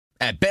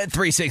At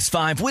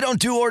Bet365, we don't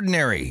do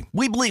ordinary.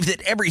 We believe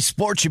that every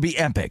sport should be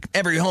epic.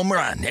 Every home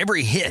run,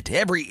 every hit,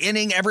 every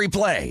inning, every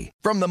play.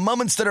 From the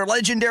moments that are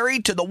legendary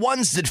to the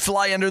ones that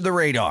fly under the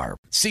radar.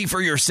 See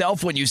for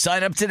yourself when you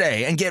sign up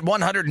today and get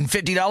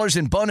 $150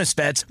 in bonus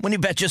bets when you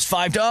bet just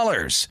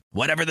 $5.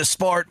 Whatever the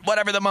sport,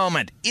 whatever the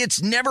moment,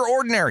 it's never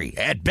ordinary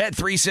at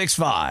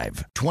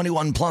Bet365.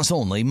 21 plus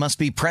only. Must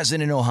be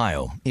present in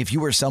Ohio. If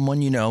you or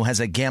someone you know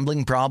has a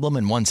gambling problem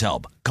and wants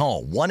help,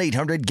 call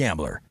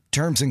 1-800-GAMBLER.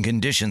 Terms and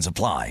conditions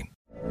apply.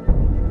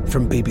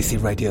 From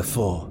BBC Radio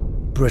 4,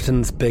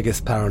 Britain's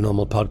biggest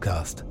paranormal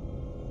podcast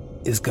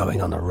is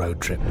going on a road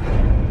trip.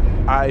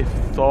 I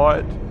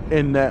thought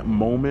in that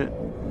moment,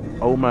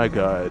 oh my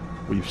God,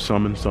 we've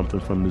summoned something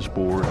from this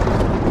board.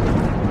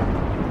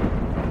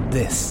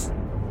 This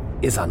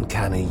is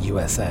Uncanny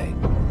USA.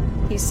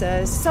 He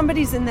says,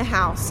 somebody's in the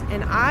house,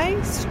 and I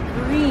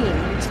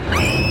screamed.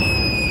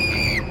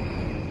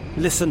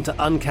 Listen to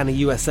Uncanny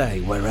USA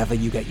wherever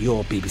you get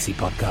your BBC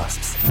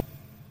podcasts,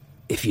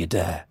 if you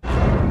dare.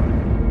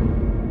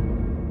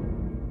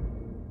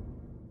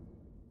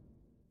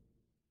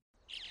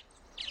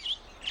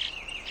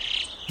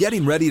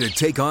 Getting ready to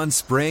take on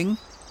spring?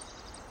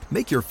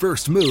 Make your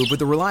first move with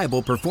the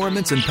reliable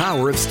performance and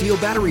power of Steel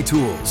battery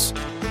tools.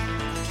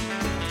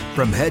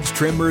 From hedge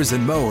trimmers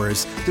and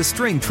mowers to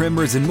string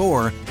trimmers and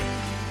more,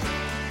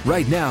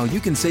 right now you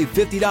can save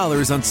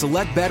 $50 on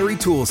select battery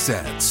tool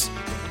sets.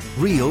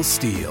 Real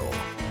Steel.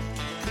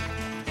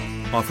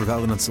 Offer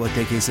valid on select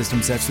AK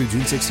system sets through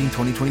June 16,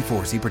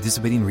 2024. See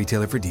participating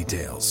retailer for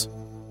details.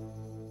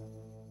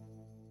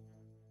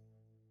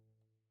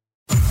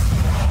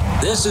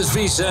 This is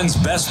VSiN's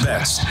Best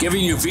Bets, giving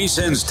you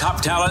VSiN's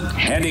top talent,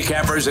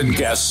 handicappers, and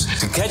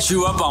guests to catch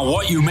you up on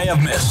what you may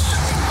have missed.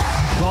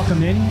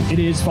 Welcome in. It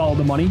is Follow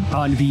the Money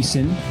on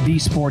VSiN, the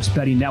Sports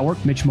Betting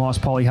Network. Mitch Moss,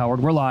 Paulie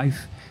Howard. We're live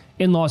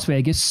in Las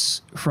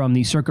Vegas from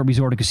the Circa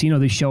Resort and Casino.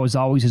 This show, as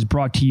always, is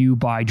brought to you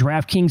by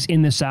DraftKings.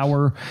 In this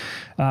hour,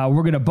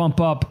 we're going to bump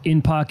up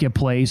in-pocket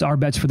plays, our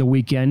bets for the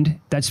weekend.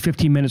 That's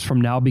 15 minutes from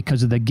now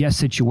because of the guest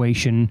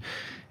situation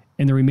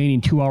in the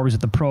remaining 2 hours of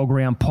the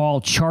program.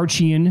 Paul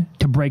Charchian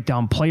to break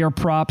down player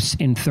props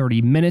in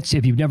 30 minutes.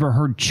 If you've never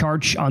heard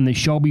Charch on the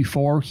show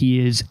before,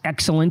 he is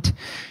excellent.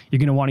 You're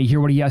going to want to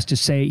hear what he has to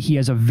say. He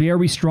has a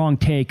very strong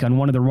take on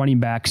one of the running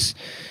backs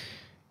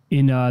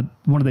in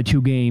one of the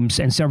two games,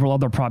 and several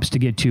other props to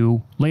get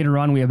to. Later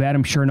on, we have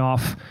Adam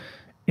Chernoff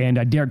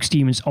and Derek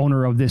Stevens,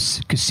 owner of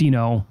this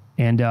casino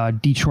and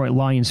Detroit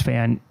Lions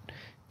fan.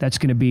 That's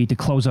going to be to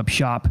close up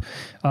shop.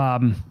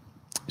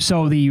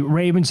 So the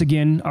Ravens,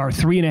 again, are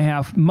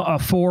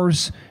 3.5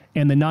 fours,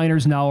 and the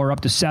Niners now are up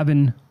to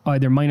 7,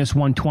 either minus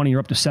 120 or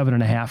up to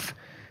 7.5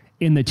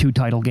 in the two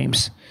title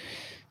games.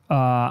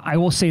 I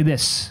will say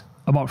this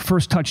about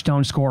first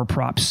touchdown score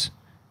props.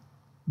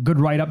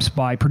 Good write-ups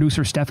by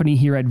producer Stephanie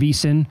here at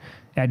VSiN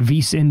at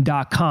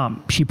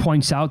VSiN.com. She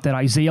points out that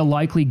Isaiah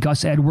Likely,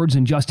 Gus Edwards,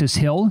 and Justice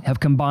Hill have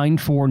combined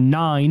for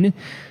 9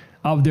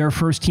 of their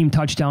first-team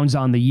touchdowns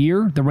on the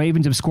year. The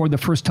Ravens have scored the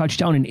first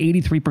touchdown in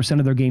 83%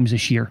 of their games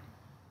this year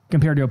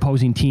compared to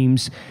opposing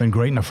teams. Been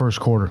great in the first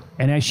quarter.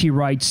 And as she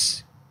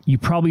writes, you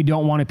probably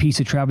don't want a piece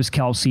of Travis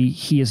Kelce.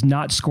 He has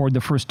not scored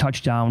the first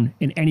touchdown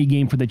in any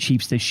game for the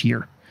Chiefs this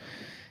year.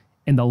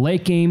 In the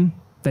late game,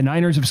 the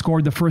Niners have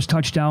scored the first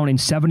touchdown in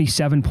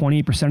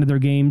 77.8% of their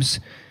games.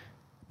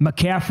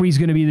 McCaffrey's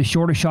going to be the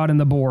shortest shot on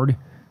the board,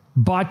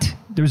 but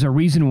there's a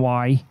reason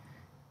why.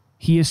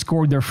 He has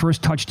scored their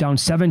first touchdown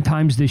 7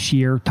 times this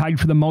year, tied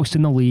for the most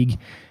in the league,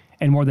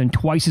 and more than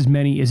twice as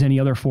many as any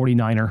other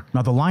 49er.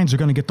 Now, the Lions are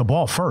going to get the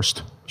ball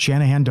first.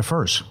 Shanahan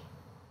defers.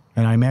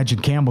 And I imagine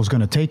Campbell's going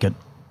to take it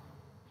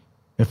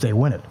if they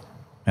win it.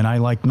 And I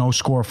like no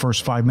score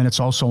first 5 minutes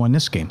also in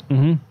this game.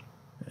 Mm-hmm.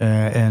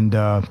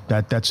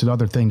 That's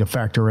another thing to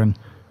factor in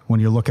when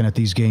you're looking at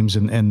these games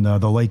in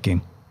the late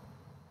game.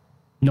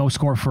 No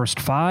score first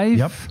 5.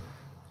 Yep.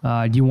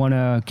 Do you want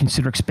to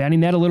consider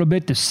expanding that a little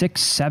bit to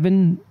 6,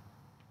 7,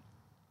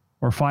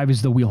 or 5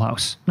 is the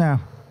wheelhouse? Yeah.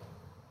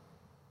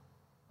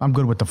 I'm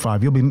good with the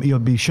 5. You'll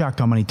be shocked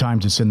how many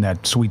times it's in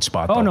that sweet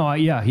spot. Oh, no,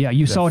 yeah.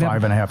 You saw it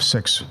 5.5,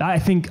 6. I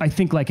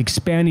think like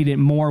expanding it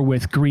more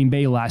with Green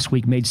Bay last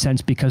week made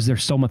sense because they're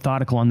so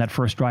methodical on that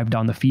first drive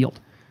down the field.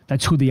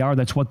 That's who they are.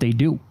 That's what they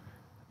do.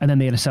 And then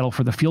they had to settle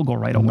for the field goal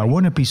right away. Now,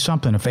 wouldn't it be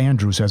something if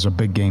Andrews has a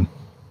big game?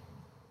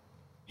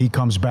 He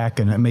comes back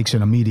and it makes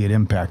an immediate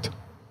impact.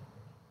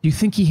 Do you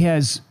think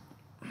is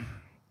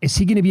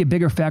he going to be a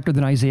bigger factor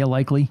than Isaiah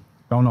Likely?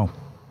 Don't know.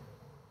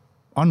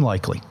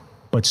 Unlikely.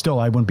 But still,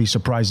 I wouldn't be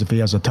surprised if he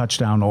has a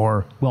touchdown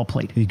or well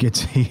played. He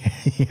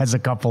has a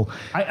couple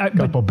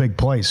big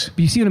plays.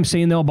 But you see what I'm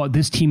saying, though, about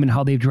this team and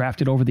how they've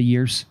drafted over the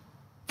years?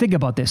 Think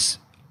about this.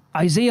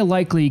 Isaiah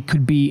Likely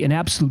could be an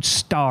absolute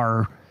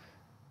star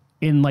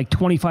in like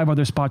 25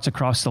 other spots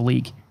across the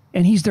league.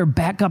 And he's their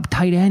backup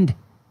tight end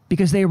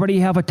because they already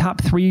have a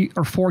top 3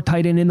 or 4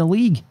 tight end in the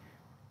league.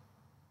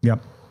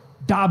 Yep.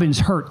 Dobbins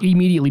hurt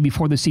immediately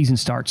before the season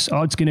starts.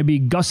 Oh, it's going to be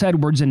Gus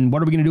Edwards, and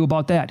what are we going to do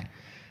about that?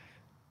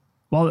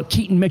 Well,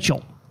 Keaton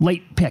Mitchell,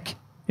 late pick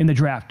in the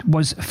draft,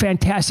 was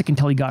fantastic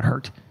until he got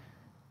hurt.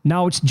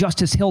 Now it's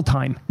Justice Hill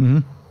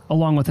time,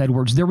 along with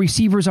Edwards. Their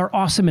receivers are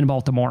awesome in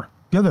Baltimore.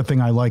 The other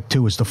thing I like,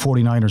 too, is the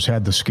 49ers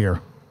had the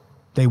scare.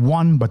 They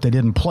won, but they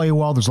didn't play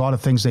well. There's a lot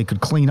of things they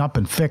could clean up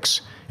and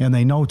fix, and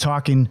they know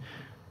talking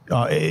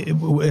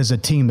as a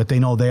team that they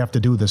know they have to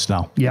do this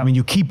now. Yeah. I mean,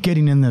 you keep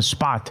getting in this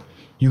spot,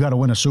 you got to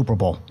win a Super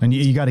Bowl, and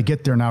you got to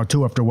get there now,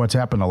 too, after what's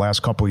happened the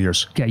last couple of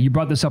years. Okay, you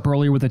brought this up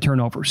earlier with the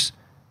turnovers.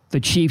 The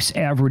Chiefs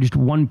averaged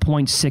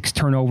 1.6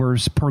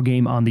 turnovers per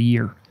game on the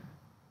year.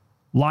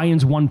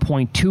 Lions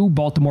 1.2,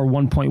 Baltimore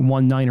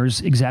 1.1,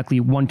 Niners exactly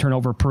 1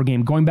 turnover per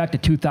game. Going back to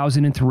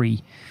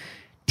 2003,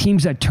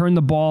 teams that turn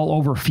the ball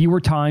over fewer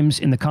times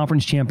in the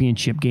conference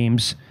championship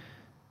games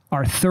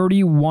are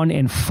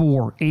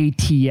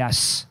 31-4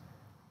 ATS.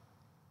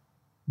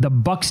 The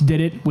Bucks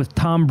did it with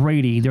Tom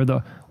Brady. They're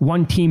the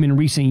one team in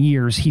recent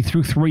years. He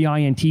threw 3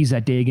 INTs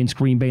that day against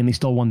Green Bay, and they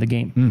still won the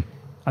game.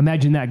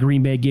 Imagine that.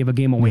 Green Bay gave a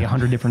game away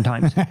 100 different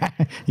times.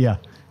 Yeah.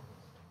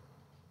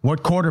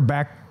 What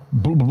quarterback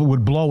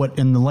would blow it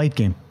in the late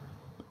game?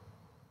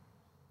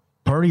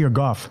 Purdy or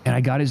Goff? And I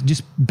got it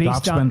just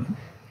based on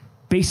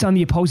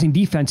the opposing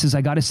defenses.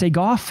 I got to say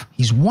Goff.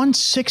 He's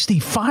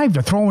 165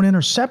 to throw an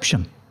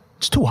interception.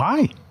 It's too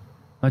high.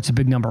 That's a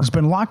big number. It's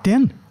been locked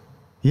in.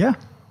 Yeah.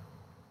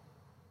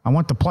 I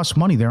want the plus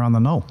money there on the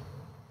no.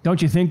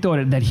 Don't you think,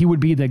 though, that he would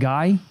be the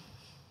guy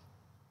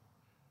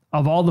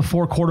of all the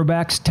 4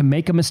 quarterbacks to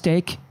make a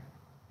mistake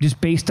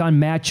just based on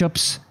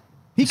matchups?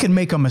 He can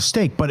make a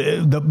mistake, but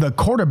the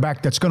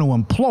quarterback that's going to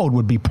implode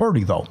would be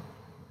Purdy, though.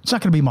 It's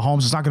not going to be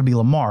Mahomes. It's not going to be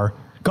Lamar.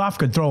 Goff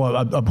could throw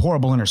a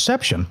horrible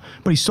interception,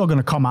 but he's still going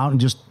to come out and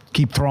just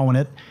keep throwing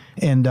it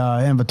and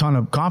have a ton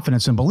of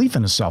confidence and belief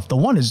in himself. The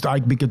one is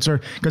I'd be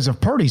concerned because if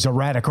Purdy's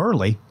erratic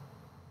early,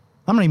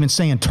 I'm not even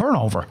saying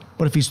turnover,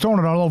 but if he's throwing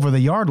it all over the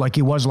yard like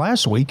he was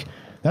last week,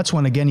 that's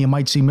when, again, you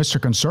might see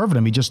Mr.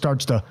 Conservative. He just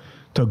starts to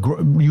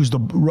use the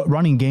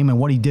running game and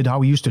what he did,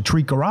 how he used to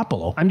treat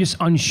Garoppolo. I'm just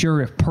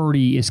unsure if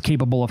Purdy is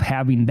capable of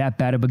having that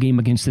bad of a game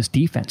against this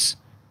defense.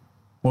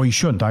 Well, he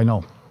shouldn't, I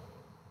know.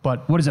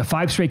 But what is it,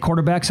 5 straight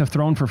quarterbacks have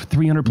thrown for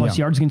 300-plus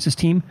yards against this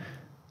team?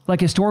 Like,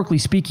 historically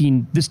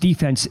speaking, this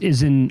defense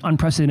is in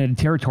unprecedented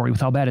territory with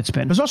how bad it's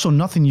been. There's also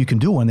nothing you can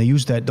do when they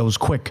use those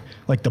quick,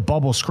 like the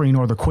bubble screen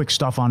or the quick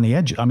stuff on the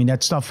edge. I mean,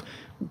 that stuff,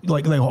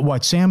 like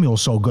what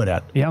Samuel's so good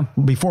at. Yeah.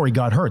 Before he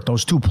got hurt,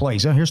 those 2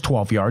 plays. Here's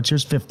 12 yards.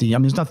 Here's 50. I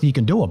mean, there's nothing you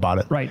can do about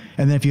it. Right.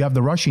 And then if you have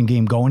the rushing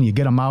game going, you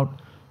get them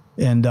out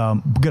and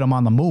get them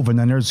on the move, and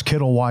then there's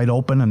Kittle wide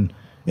open. And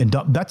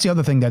that's the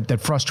other thing that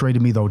frustrated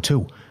me, though,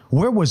 too.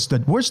 Where's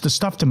the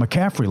stuff to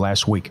McCaffrey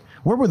last week?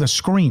 Where were the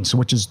screens,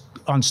 which is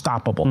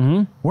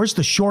unstoppable? Where's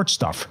the short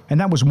stuff? And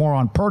that was more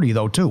on Purdy,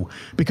 though, too,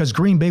 because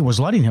Green Bay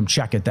was letting him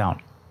check it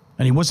down,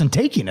 and he wasn't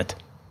taking it.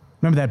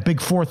 Remember that big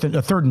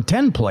 3rd and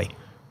 10 play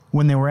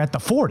when they were at the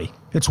 40?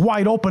 It's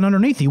wide open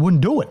underneath. He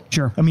wouldn't do it.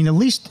 Sure. I mean, at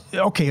least,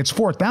 okay, it's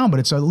 4th down, but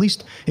it's at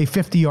least a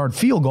 50-yard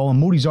field goal, and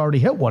Moody's already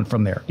hit one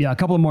from there. Yeah, a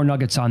couple of more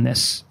nuggets on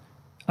this.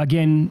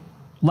 Again,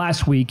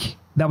 last week,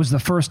 that was the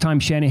first time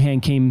Shanahan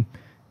came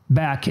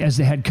back as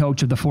the head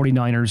coach of the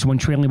 49ers when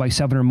trailing by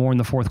 7 or more in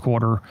the 4th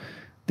quarter.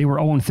 They were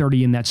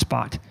 0-30 in that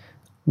spot.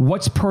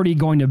 What's Purdy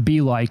going to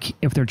be like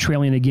if they're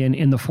trailing again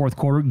in the 4th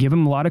quarter? Give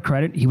him a lot of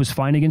credit. He was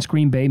fine against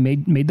Green Bay,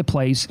 made the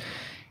plays.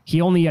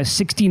 He only has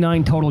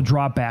 69 total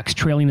dropbacks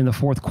trailing in the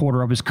 4th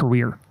quarter of his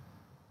career.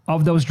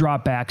 Of those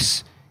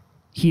dropbacks,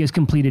 he has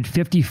completed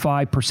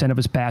 55% of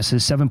his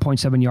passes,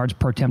 7.7 yards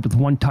per attempt with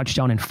 1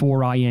 touchdown and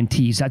 4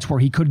 INTs. That's where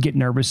he could get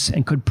nervous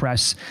and could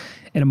press,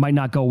 and it might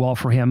not go well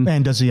for him.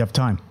 And does he have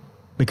time?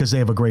 Because they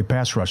have a great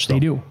pass rush, though. They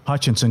do.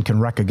 Hutchinson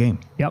can wreck a game.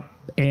 Yep.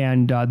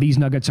 And these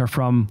nuggets are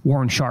from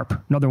Warren Sharp,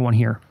 another one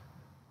here.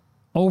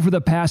 Over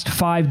the past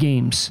 5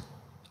 games,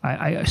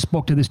 I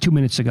spoke to this 2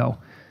 minutes ago,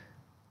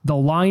 the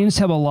Lions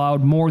have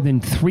allowed more than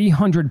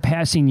 300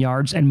 passing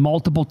yards and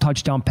multiple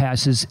touchdown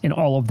passes in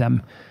all of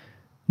them.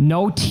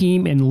 No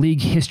team in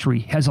league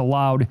history has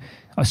allowed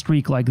a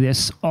streak like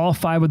this. All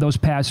 5 of those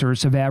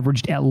passers have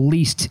averaged at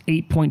least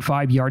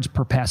 8.5 yards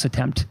per pass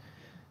attempt.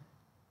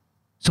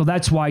 So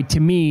that's why, to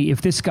me,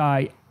 if this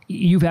guy,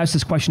 you've asked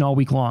this question all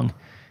week long,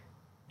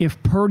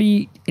 if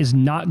Purdy is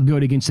not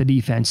good against the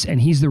defense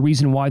and he's the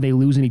reason why they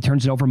lose and he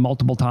turns it over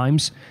multiple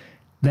times,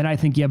 then I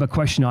think you have a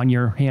question on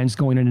your hands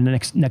going into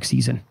the next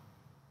season.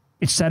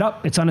 It's set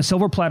up. It's on a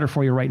silver platter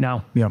for you right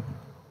now. Yep.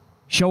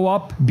 Show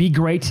up, be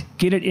great,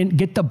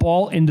 get the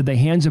ball into the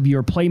hands of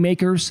your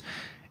playmakers,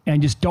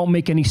 and just don't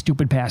make any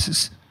stupid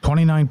passes.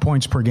 29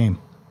 points per game.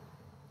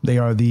 They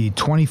are the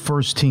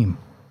 21st team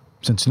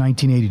since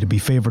 1980 to be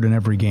favored in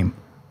every game.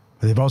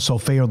 They've also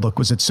failed,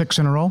 was it 6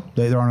 in a row?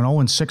 They're on an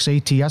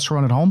 0-6 ATS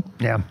run at home.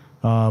 Yeah.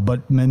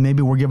 But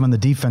maybe we're giving the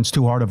defense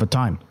too hard of a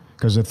time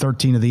because the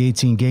 13 of the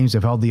 18 games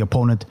have held the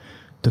opponent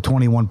to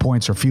 21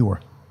 points or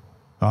fewer.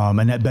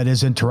 And that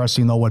is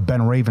interesting, though, what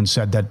Ben Raven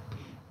said, that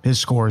his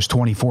score is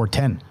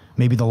 24-10.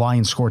 Maybe the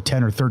Lions score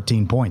 10 or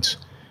 13 points,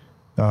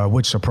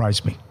 which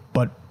surprised me.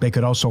 But they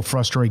could also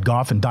frustrate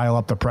Goff and dial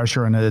up the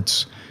pressure, and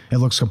it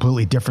looks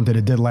completely different than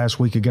it did last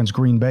week against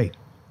Green Bay.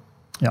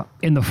 Yeah.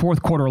 In the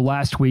fourth quarter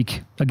last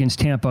week against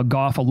Tampa,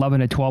 Goff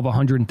 11-12,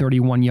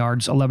 131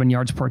 yards, 11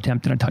 yards per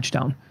attempt, and a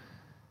touchdown.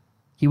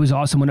 He was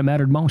awesome when it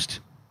mattered most.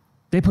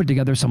 They put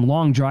together some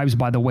long drives,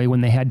 by the way, when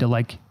they had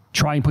to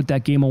try and put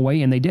that game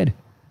away, and they did.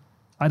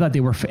 I thought they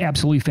were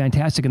absolutely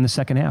fantastic in the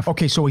second half.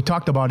 Okay, so we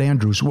talked about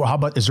Andrews. Well, how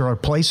about, is there a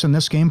place in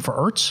this game for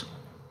Ertz?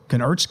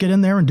 Can Ertz get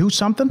in there and do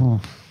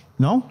something?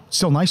 No?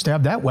 Still nice to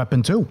have that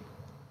weapon, too.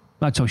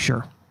 Not so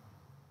sure.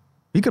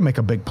 He could make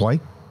a big play.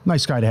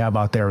 Nice guy to have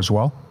out there as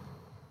well.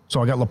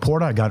 So I got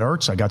Laporta, I got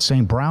Ertz, I got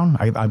St. Brown,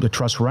 I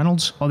trust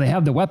Reynolds. Well, they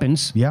have the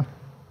weapons. Yeah,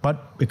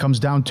 but it comes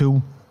down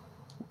to,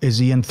 is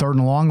he in third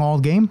and long all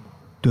game?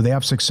 Do they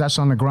have success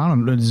on the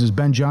ground? And is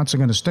Ben Johnson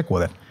going to stick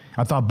with it?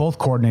 I thought both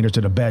coordinators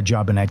did a bad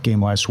job in that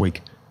game last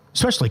week,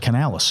 especially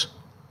Canales.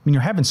 I mean,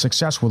 you're having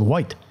success with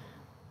White.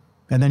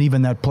 And then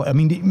even that play,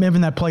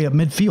 even that play at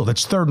midfield,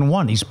 it's 3rd and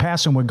 1. He's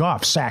passing with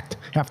Goff, sacked,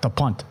 have to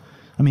punt.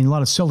 I mean, a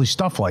lot of silly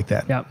stuff like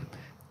that. Yeah.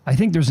 I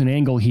think there's an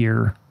angle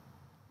here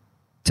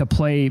to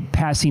play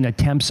passing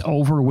attempts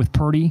over with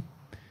Purdy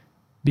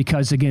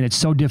because, again, it's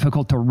so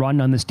difficult to run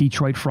on this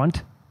Detroit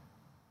front.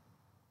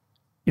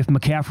 If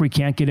McCaffrey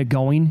can't get it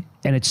going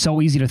and it's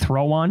so easy to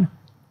throw on,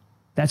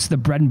 that's the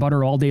bread and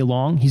butter all day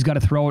long. He's got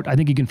to throw it. I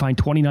think he can find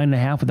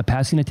 29.5 with the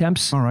passing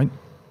attempts. All right.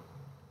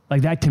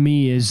 Like that to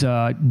me is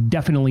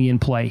definitely in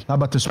play. How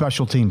about the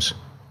special teams?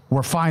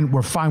 We're fine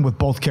with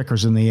both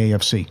kickers in the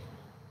AFC.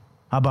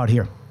 How about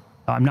here?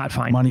 I'm not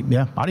fine. Money,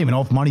 yeah. I don't even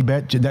know if money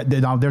bet.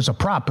 Now there's a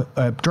prop,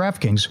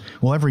 DraftKings.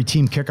 Will every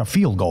team kick a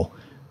field goal?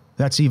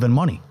 That's even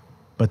money.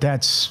 But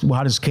that's,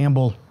 how does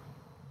Campbell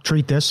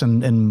treat this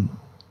and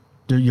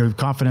your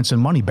confidence in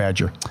Money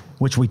Badger,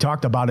 which we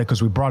talked about it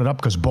because we brought it up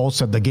because Bowles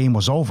said the game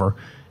was over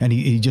and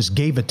he just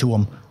gave it to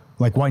him.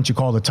 Like, why didn't you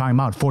call the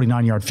timeout?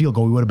 49-yard field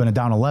goal, we would have been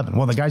down 11.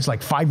 Well, the guy's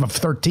like 5 of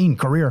 13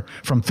 career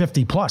from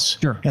 50 plus.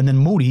 Sure. And then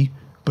Moody,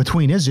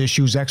 between his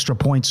issues, extra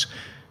points,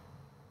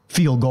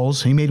 field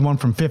goals, he made one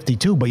from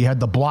 52, but you had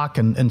the block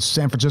and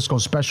San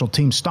Francisco's special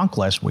team stunk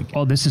last week.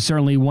 Well, this is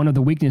certainly one of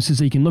the weaknesses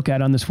that you can look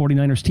at on this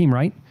 49ers team,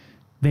 right?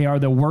 They are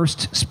the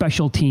worst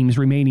special teams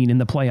remaining in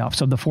the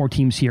playoffs of the 4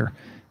 teams here.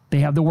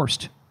 They have the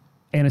worst.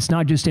 And it's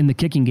not just in the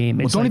kicking game.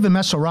 Well, don't even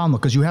mess around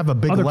because you have a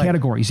big other leg.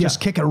 Categories. Yeah.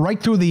 Just kick it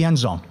right through the end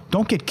zone.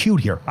 Don't get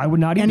cute here. I would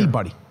not either.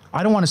 Anybody.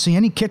 I don't want to see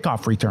any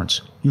kickoff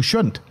returns. You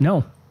shouldn't.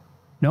 No.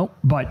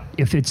 But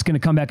if it's going to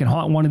come back and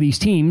haunt one of these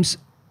teams,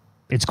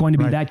 it's going to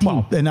be that team.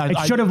 Well,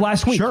 it should have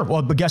last week. Sure.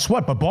 Well, but guess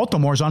what? But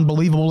Baltimore's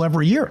unbelievable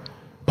every year.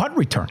 Punt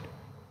return.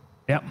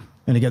 Yep.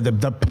 And again,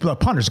 the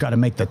punter's got to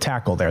make the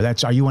tackle there.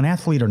 Are you an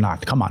athlete or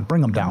not? Come on,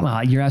 bring him down.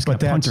 Well, you're asking a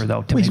punter,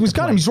 though. He's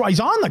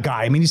on the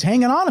guy. I mean, he's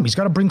hanging on him. He's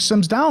got to bring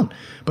Sims down.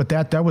 But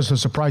that was a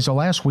surprise of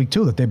last week,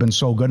 too, that they've been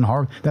so good.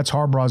 And that's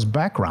Harbaugh's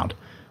background.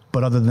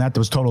 But other than that, there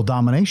was total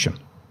domination.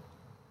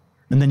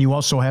 And then you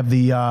also have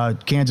the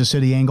Kansas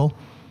City angle,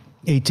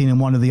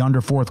 18-1 to the under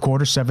fourth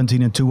quarter,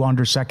 17-2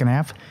 under second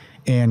half.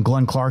 And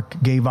Glenn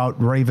Clark gave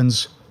out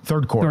Ravens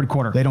third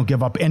quarter. They don't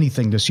give up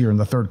anything this year in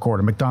the third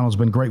quarter. McDonald's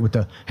been great with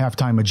the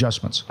halftime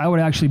adjustments. I would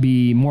actually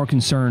be more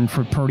concerned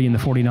for Purdy and the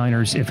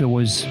 49ers if it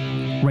was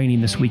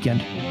raining this weekend.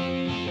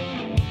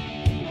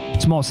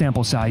 Small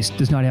sample size,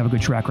 does not have a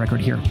good track record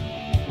here.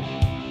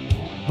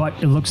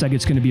 But it looks like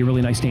it's going to be a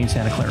really nice day in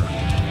Santa Clara.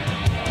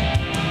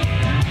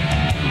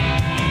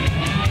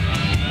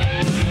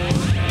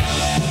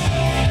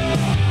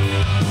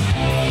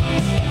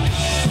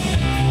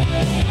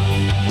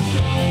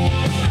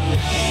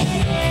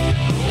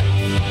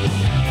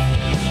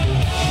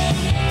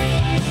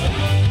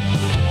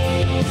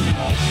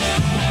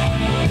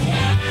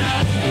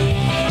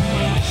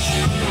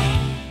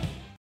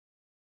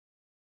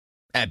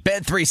 At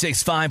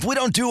Bet365, we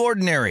don't do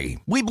ordinary.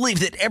 We believe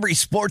that every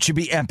sport should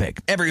be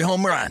epic. Every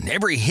home run,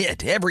 every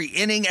hit, every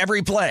inning,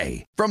 every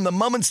play. From the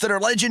moments that are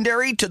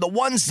legendary to the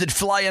ones that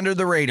fly under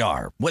the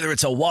radar. Whether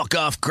it's a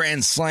walk-off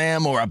grand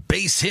slam or a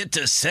base hit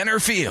to center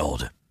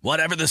field.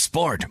 Whatever the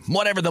sport,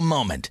 whatever the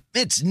moment.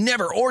 It's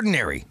never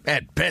ordinary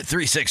at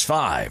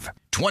Bet365.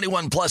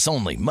 21 plus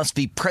only. Must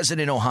be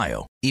present in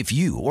Ohio. If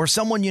you or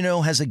someone you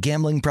know has a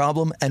gambling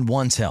problem and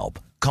wants help,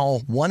 call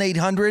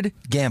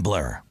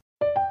 1-800-GAMBLER.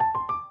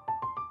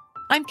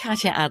 I'm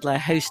Katya Adler,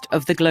 host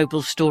of The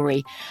Global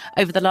Story.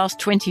 Over the last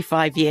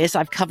 25 years,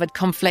 I've covered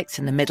conflicts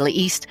in the Middle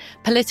East,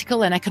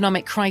 political and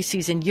economic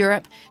crises in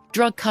Europe,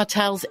 drug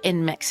cartels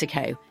in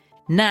Mexico.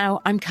 Now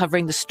I'm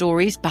covering the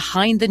stories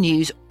behind the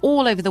news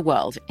all over the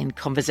world in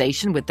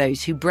conversation with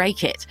those who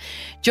break it.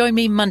 Join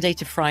me Monday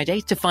to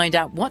Friday to find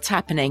out what's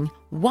happening,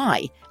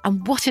 why,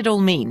 and what it all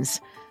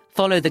means.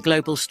 Follow The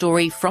Global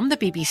Story from the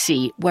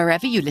BBC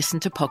wherever you listen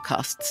to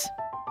podcasts.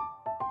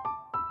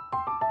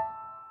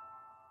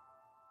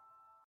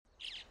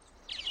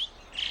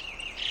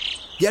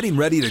 Getting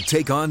ready to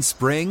take on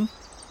spring?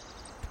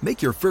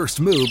 Make your first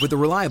move with the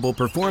reliable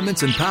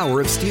performance and power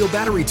of Steel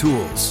battery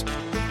tools.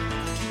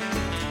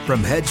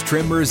 From hedge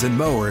trimmers and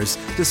mowers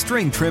to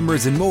string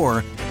trimmers and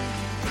more,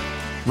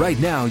 right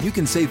now you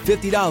can save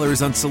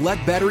 $50 on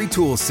select battery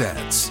tool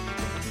sets.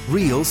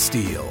 Real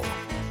Steel.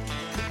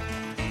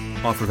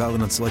 Offer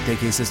valid on select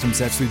AK system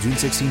sets through June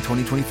 16,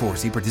 2024.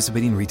 See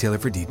participating retailer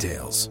for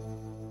details.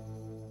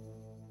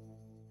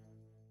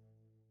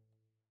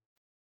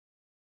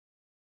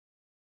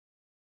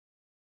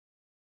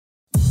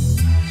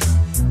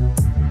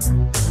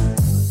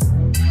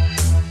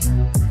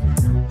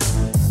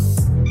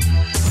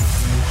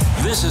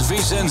 This is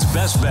VSiN's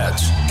Best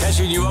Bets,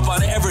 catching you up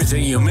on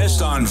everything you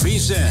missed on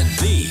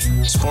VSiN,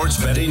 the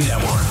sports betting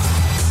network.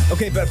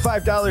 Okay, bet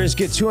 $5,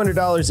 get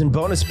 $200 in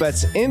bonus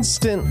bets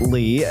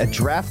instantly at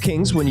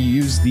DraftKings when you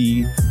use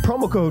the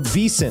promo code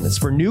VSiN. It's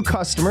for new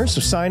customers, so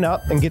sign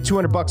up and get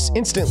 $200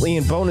 instantly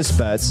in bonus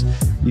bets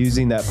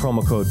using that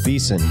promo code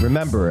VSiN.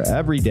 Remember,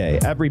 every day,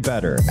 every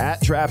bettor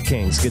at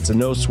DraftKings gets a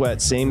no-sweat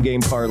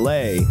same-game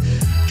parlay.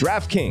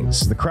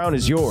 DraftKings, the crown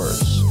is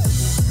yours.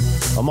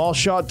 I'm All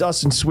Shaw,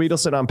 Dustin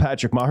Sweetelson. I'm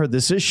Patrick Maher.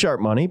 This is Sharp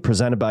Money,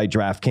 presented by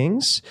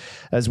DraftKings.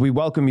 As we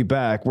welcome you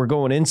back, we're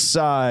going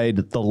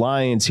inside the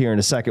Lions here in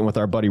a second with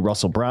our buddy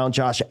Russell Brown,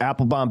 Josh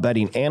Applebaum,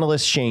 betting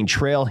analyst, Shane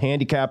Trail,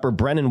 handicapper,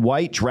 Brennan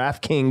White,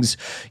 DraftKings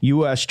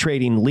U.S.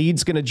 trading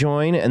lead's going to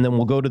join, and then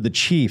we'll go to the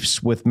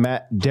Chiefs with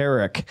Matt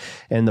Derrick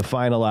in the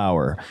final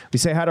hour. We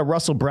say hi to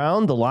Russell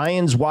Brown, the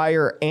Lions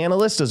Wire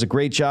analyst, does a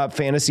great job,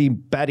 fantasy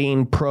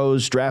betting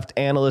pros, draft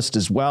analyst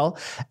as well,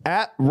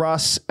 at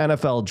Russ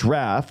NFL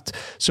Draft.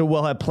 So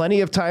we'll have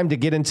plenty of time to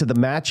get into the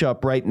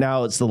matchup. Right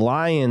now, it's the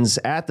Lions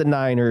at the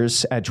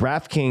Niners. At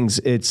DraftKings,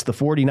 it's the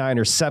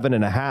 49ers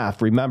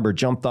 7.5. Remember,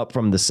 jumped up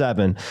from the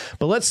 7.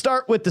 But let's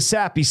start with the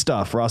sappy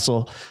stuff,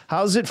 Russell.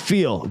 How's it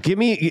feel?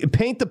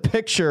 Paint the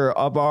picture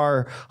of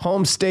our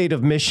home state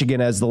of Michigan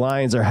as the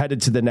Lions are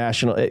headed to the the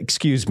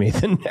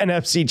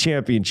NFC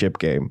Championship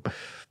game.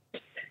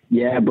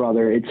 Yeah,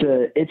 brother,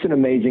 it's an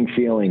amazing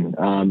feeling.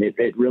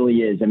 It really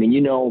is. I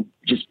mean,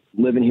 just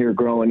living here,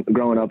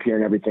 growing up here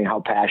and everything,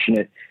 how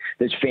passionate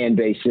this fan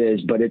base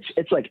is. But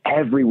it's like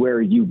everywhere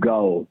you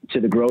go, to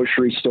the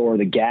grocery store,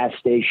 the gas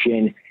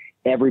station,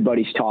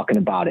 everybody's talking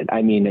about it.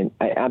 I mean,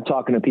 I'm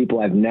talking to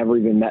people I've never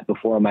even met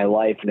before in my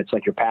life, and it's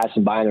like you're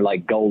passing by and they're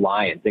like, "Go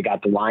Lions!" They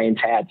got the Lions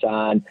hats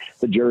on,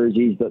 the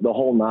jerseys, the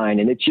whole nine,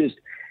 and it's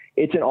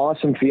an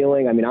awesome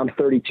feeling. I mean, I'm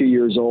 32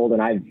 years old,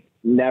 and I've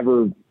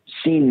never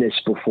seen this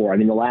before. I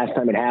mean, the last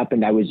time it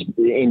happened, I was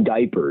in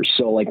diapers.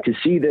 So like, to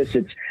see this,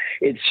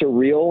 it's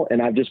surreal.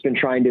 And I've just been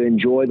trying to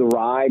enjoy the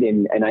ride.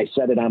 And I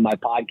said it on my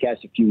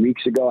podcast a few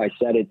weeks ago. I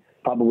said it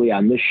probably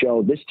on this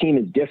show. This team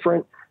is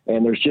different,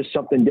 and there's just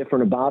something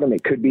different about them.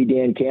 It could be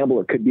Dan Campbell,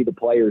 it could be the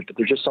players, but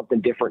there's just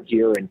something different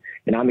here.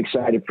 And I'm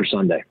excited for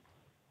Sunday.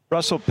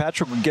 Russell,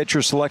 Patrick will get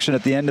your selection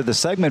at the end of the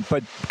segment,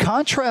 but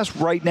contrast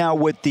right now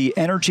with the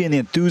energy and the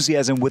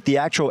enthusiasm with the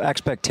actual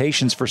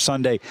expectations for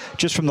Sunday,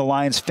 just from the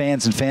Lions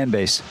fans and fan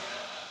base.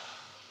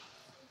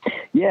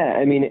 Yeah,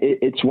 I mean,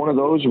 it's one of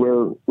those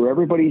where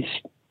everybody's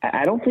 –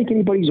 I don't think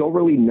anybody's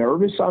overly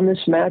nervous on this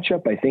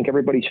matchup. I think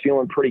everybody's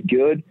feeling pretty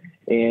good,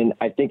 and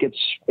I think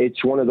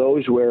it's one of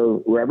those where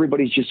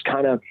everybody's just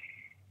kind of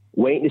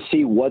waiting to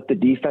see what the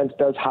defense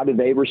does. How do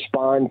they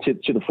respond to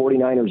the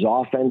 49ers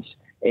offense?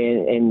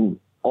 And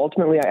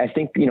ultimately, I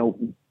think,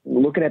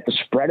 looking at the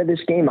spread of this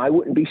game, I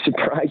wouldn't be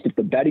surprised if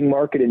the betting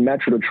market in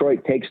Metro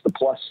Detroit takes the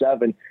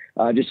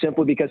 +7, just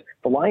simply because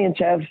the Lions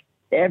have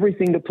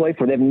everything to play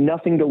for. They have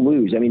nothing to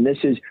lose. I mean, this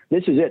is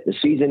it. The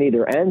season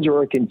either ends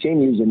or it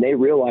continues, and they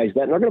realize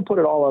that, and they're going to put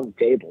it all on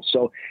the table.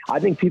 So I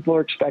think people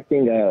are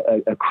expecting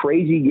a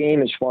crazy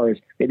game as far as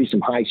maybe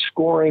some high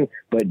scoring,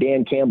 but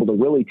Dan Campbell to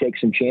really take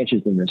some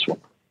chances in this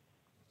one.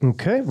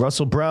 Okay,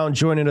 Russell Brown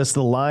joining us,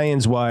 the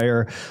Lions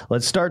Wire.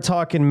 Let's start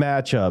talking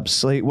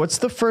matchups. Like, what's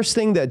the first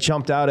thing that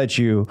jumped out at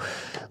you,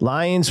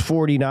 Lions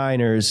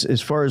 49ers,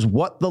 as far as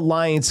what the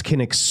Lions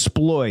can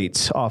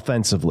exploit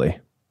offensively?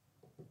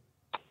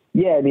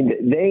 Yeah, I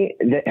mean, they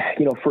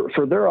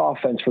for their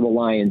offense, for the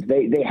Lions,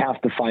 they have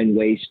to find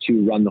ways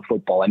to run the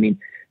football. I mean,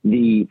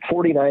 the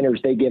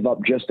 49ers, they give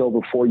up just over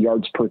 4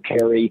 yards per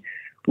carry,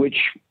 which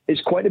is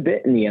quite a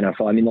bit in the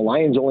NFL. I mean, the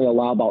Lions only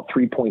allow about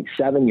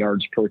 3.7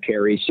 yards per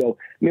carry. So,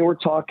 I mean, we're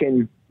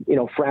talking,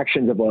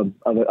 fractions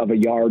of a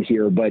yard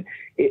here, but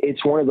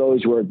it's one of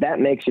those where that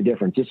makes a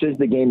difference. This is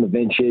the game of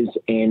inches,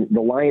 and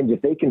the Lions,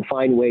 if they can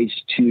find ways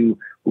to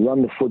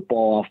run the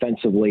football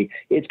offensively,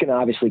 it's going to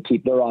obviously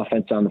keep their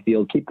offense on the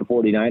field, keep the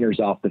 49ers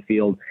off the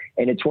field.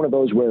 And it's one of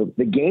those where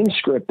the game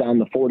script on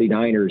the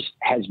 49ers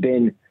has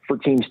been for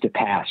teams to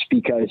pass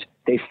because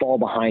they fall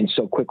behind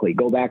so quickly.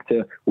 Go back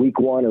to week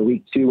 1 or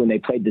week 2 when they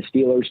played the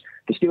Steelers.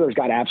 The Steelers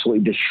got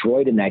absolutely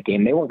destroyed in that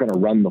game. They weren't going to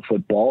run the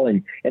football.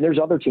 And there's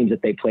other teams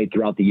that they played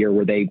throughout the year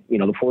where the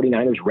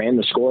 49ers ran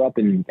the score up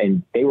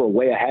and they were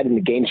way ahead and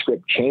the game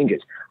script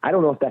changes. I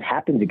don't know if that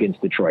happens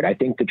against Detroit. I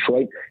think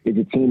Detroit is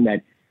a team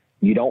that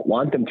you don't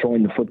want them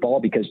throwing the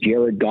football because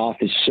Jared Goff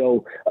is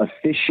so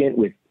efficient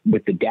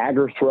with the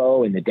dagger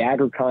throw and the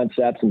dagger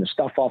concepts and the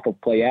stuff off of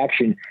play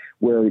action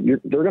where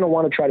they're going to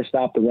want to try to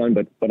stop the run.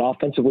 But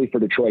offensively for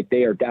Detroit,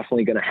 they are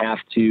definitely going to have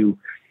to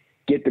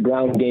get the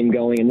ground game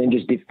going. And then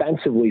just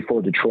defensively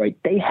for Detroit,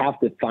 they have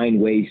to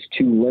find ways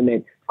to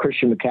limit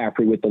Christian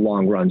McCaffrey with the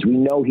long runs. We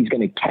know he's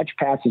going to catch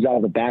passes out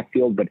of the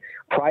backfield, but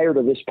prior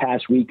to this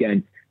past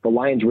weekend, the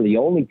Lions were the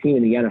only team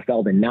in the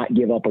NFL to not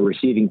give up a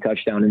receiving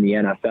touchdown in the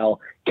NFL.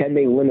 Can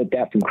they limit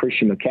that from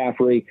Christian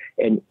McCaffrey?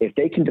 And if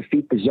they can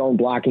defeat the zone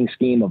blocking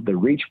scheme of the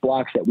reach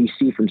blocks that we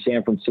see from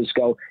San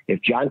Francisco,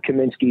 if John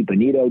Kaminsky,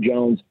 Benito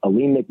Jones,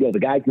 Aleem McNeil, the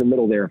guys in the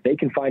middle there, if they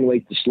can find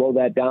ways to slow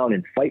that down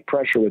and fight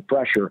pressure with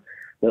pressure,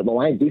 the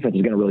Lions defense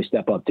is going to really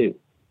step up too.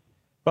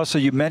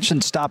 Russell, you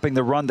mentioned stopping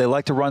the run. They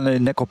like to run the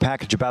nickel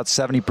package about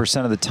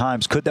 70% of the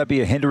times. Could that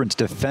be a hindrance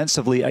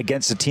defensively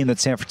against a team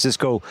that's San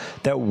Francisco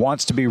that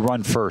wants to be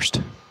run first?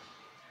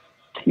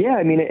 Yeah,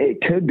 I mean,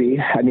 it could be.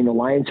 I mean, the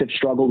Lions have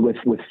struggled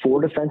with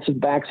 4 defensive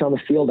backs on the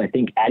field. I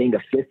think adding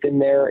a 5th in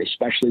there,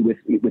 especially with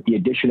the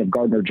addition of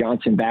Gardner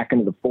Johnson back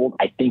into the fold,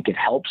 I think it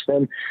helps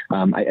them.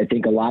 I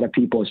think a lot of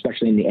people,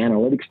 especially in the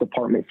analytics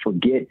department,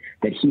 forget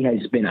that he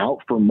has been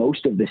out for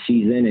most of the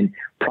season. And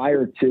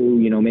prior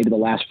to, maybe the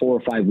last 4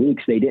 or 5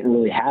 weeks, they didn't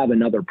really have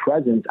another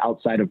presence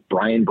outside of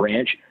Brian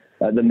Branch,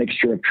 the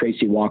mixture of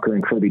Tracy Walker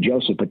and Kirby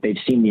Joseph, but they've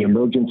seen the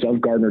emergence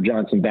of Gardner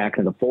Johnson back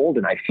into the fold,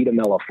 and Ifeatu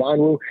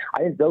Melifonwu.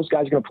 I think those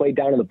guys are going to play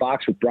down in the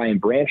box with Brian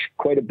Branch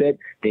quite a bit.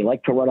 They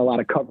like to run a lot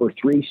of cover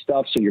 3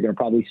 stuff, so you're going to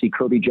probably see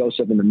Kirby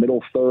Joseph in the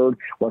middle third,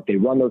 or if they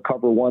run their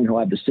cover 1, he'll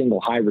have the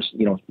single high,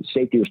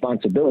 safety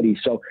responsibility.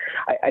 So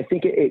I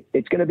think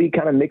it's going to be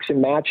kind of mix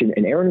and match, and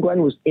Aaron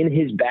Glenn was in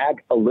his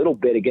bag a little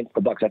bit against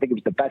the Bucs. I think it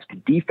was the best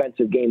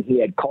defensive game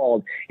he had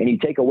called, and you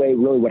take away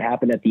really what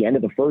happened at the end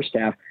of the first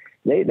half.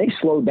 They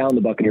slowed down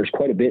the Buccaneers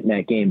quite a bit in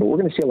that game, but we're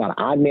going to see a lot of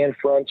odd man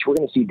fronts. We're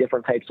going to see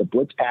different types of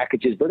blitz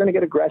packages. They're going to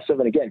get aggressive.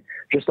 And again,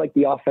 just like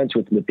the offense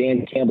with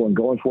Dan Campbell and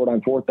going for it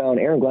on 4th down,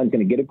 Aaron Glenn's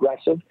going to get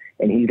aggressive,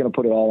 and he's going to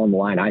put it all on the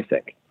line, I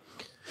think.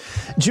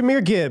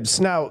 Jahmyr Gibbs,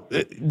 now,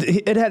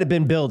 it had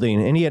been building,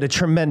 and he had a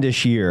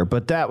tremendous year,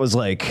 but that was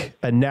like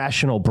a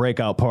national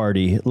breakout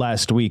party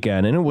last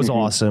weekend, and it was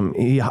awesome.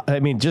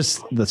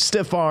 Just the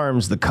stiff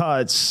arms, the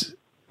cuts,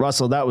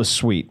 Russell, that was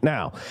sweet.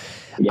 Now,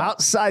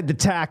 outside the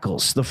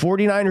tackles, the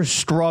 49ers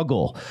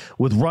struggle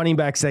with running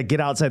backs that get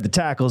outside the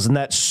tackles, and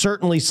that's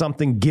certainly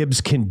something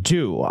Gibbs can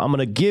do. I'm going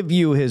to give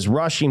you his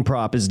rushing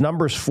prop. His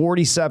number's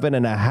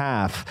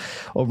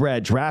 47.5 over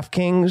at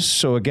DraftKings.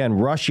 So, again,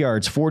 rush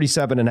yards,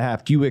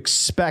 47.5. Do you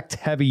expect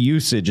heavy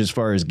usage as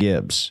far as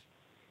Gibbs?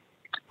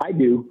 I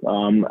do.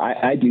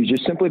 I do,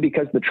 just simply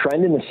because the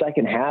trend in the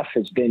second half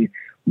has been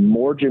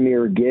more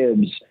Jahmyr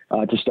Gibbs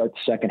to start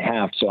the second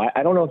half. So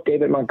I don't know if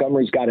David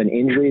Montgomery's got an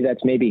injury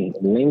that's maybe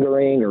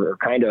lingering or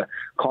kind of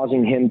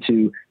causing him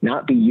to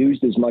not be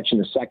used as much in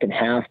the second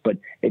half, but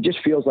it just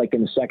feels like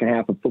in the second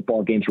half of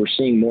football games, we're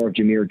seeing more of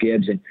Jahmyr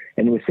Gibbs.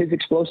 And with his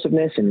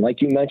explosiveness and,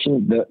 like you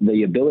mentioned,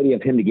 the ability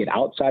of him to get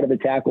outside of the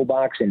tackle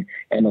box and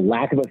the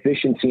lack of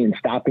efficiency in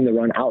stopping the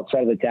run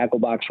outside of the tackle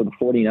box for the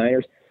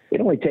 49ers, it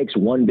only takes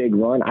one big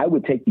run. I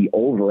would take the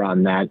over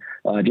on that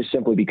just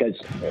simply because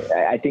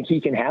I think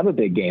he can have a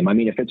big game. I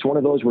mean, if it's one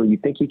of those where you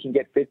think he can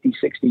get 50,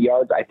 60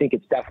 yards, I think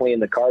it's definitely in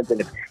the cards. And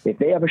if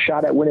they have a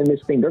shot at winning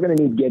this thing, they're going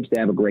to need Gibbs to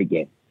have a great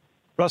game.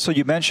 Russell,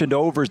 you mentioned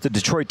overs. The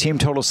Detroit team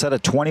total set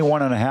at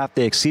 21.5.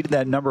 They exceeded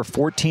that number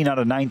 14 out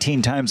of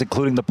 19 times,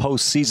 including the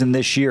postseason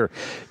this year.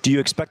 Do you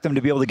expect them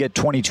to be able to get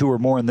 22 or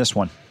more in this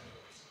one?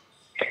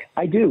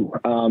 I do.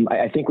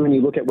 I think when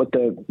you look at what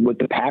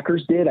the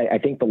Packers did, I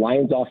think the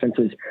Lions offense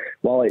is,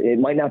 while it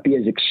might not be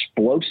as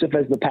explosive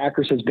as the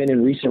Packers has been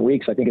in recent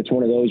weeks, I think it's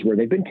one of those where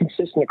they've been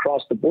consistent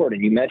across the board.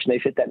 And you mentioned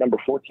they've hit that number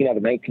 14 out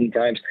of 19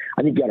 times.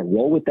 I think you got to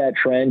roll with that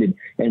trend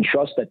and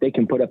trust that they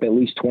can put up at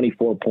least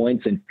 24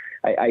 points. And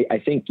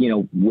I think,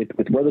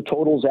 with where the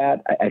total's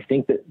at, I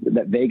think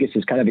that Vegas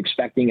is kind of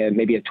expecting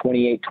maybe a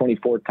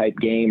 28-24 type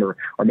game or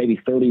maybe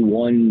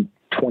 31-24,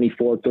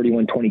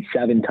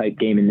 31-27 type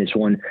game in this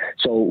one.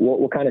 So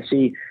we'll kind of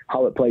see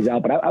how it plays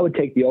out. But I would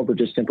take the over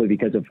just simply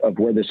because of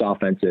where this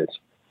offense is.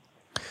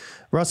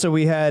 Russell,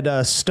 we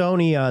had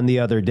Stoney on the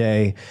other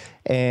day,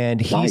 and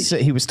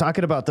he was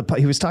talking about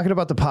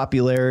the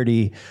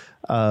popularity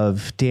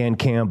of Dan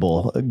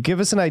Campbell. Give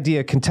us an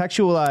idea,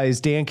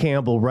 contextualize Dan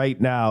Campbell right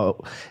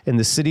now in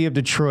the city of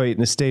Detroit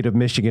and the state of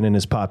Michigan and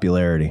his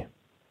popularity.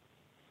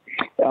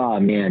 Oh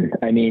man,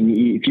 I mean,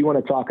 if you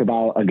want to talk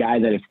about a guy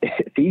that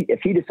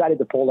if he decided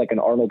to pull like an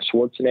Arnold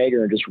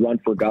Schwarzenegger and just run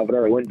for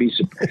governor, it wouldn't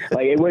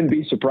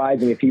be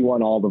surprising if he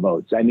won all the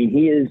votes. I mean,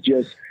 he is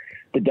just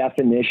the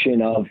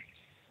definition of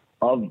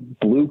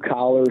blue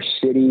collar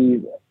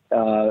city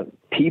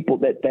people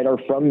that are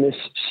from this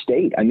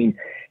state. I mean,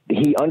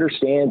 he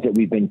understands that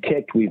we've been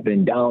kicked, we've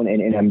been down,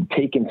 and I'm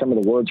taking some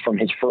of the words from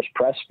his first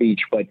press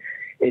speech, but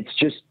it's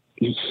just,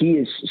 he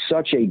is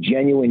such a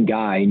genuine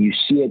guy, and you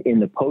see it in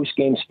the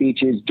post-game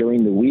speeches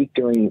during the week,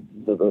 during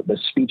the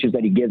speeches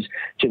that he gives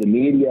to the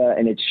media,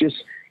 and it's just,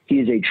 he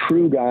is a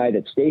true guy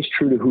that stays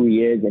true to who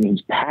he is, and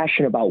he's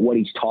passionate about what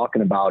he's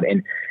talking about.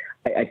 And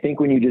I think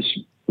when you just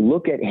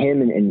look at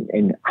him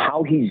and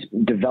how he's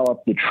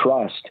developed the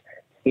trust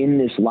in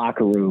this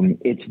locker room,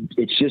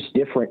 it's just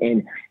different.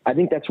 And I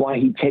think that's why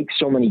he takes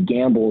so many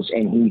gambles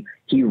and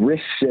he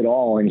risks it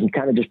all, and he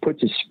kind of just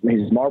puts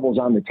his marbles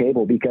on the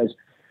table because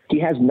he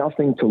has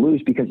nothing to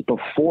lose, because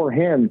before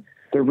him,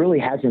 there really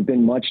hasn't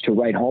been much to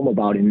write home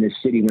about in this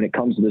city when it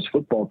comes to this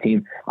football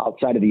team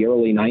outside of the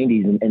early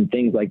 90s and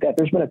things like that.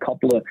 There's been a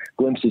couple of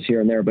glimpses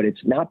here and there, but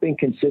it's not been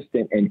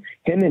consistent. And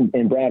him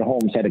and Brad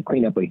Holmes had to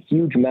clean up a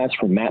huge mess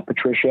from Matt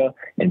Patricia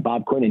and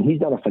Bob Quinn, and he's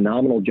done a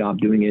phenomenal job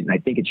doing it. And I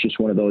think it's just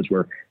one of those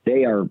where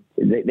they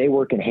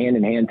work in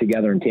hand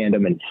together in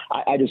tandem. And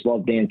I just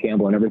love Dan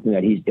Campbell and everything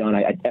that he's done.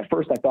 At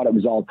first I thought it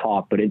was all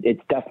talk, but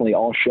it's definitely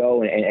all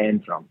show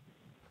and some.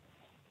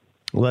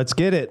 Let's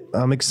get it.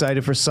 I'm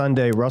excited for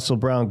Sunday. Russell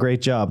Brown,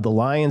 great job. The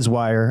Lions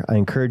Wire, I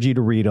encourage you to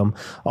read them.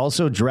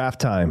 Also,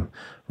 Draft Time.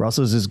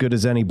 Russell's as good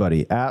as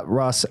anybody. At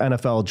Russ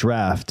NFL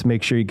Draft.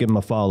 Make sure you give him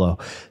a follow.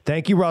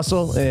 Thank you,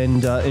 Russell,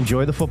 and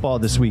enjoy the football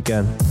this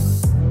weekend.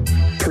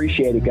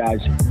 Appreciate it,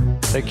 guys.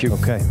 Thank you.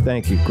 Okay,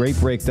 thank you. Great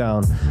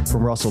breakdown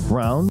from Russell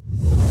Brown.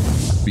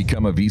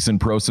 Become a VSiN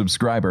Pro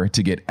subscriber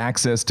to get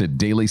access to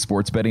daily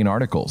sports betting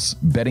articles,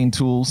 betting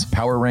tools,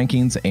 power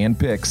rankings, and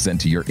picks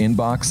sent to your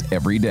inbox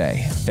every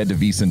day. Head to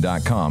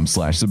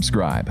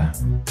VSiN.com/subscribe.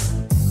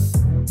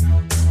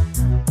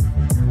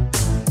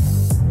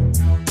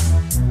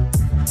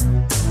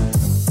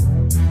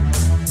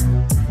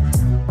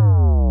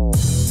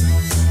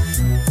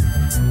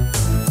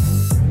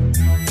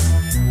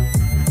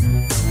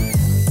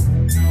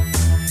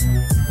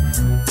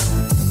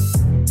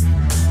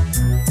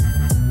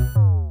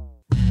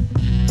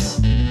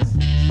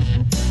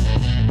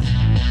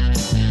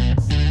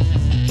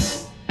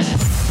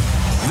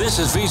 This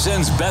is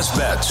VSiN's Best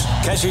Bets,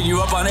 catching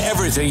you up on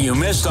everything you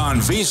missed on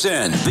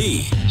VSiN,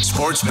 the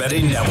sports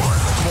betting network.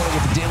 Good morning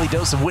with the daily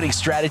dose of winning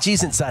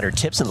strategies, insider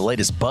tips, and the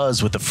latest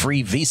buzz with the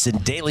free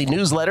VSiN daily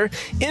newsletter.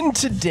 In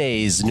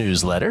today's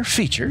newsletter,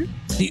 featured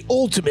the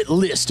ultimate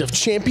list of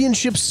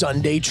Championship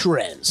Sunday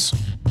trends.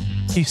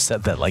 You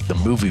said that like the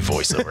movie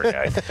voiceover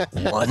guy.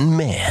 One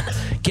man.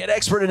 Get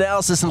expert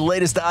analysis and the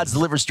latest odds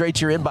delivered straight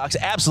to your inbox.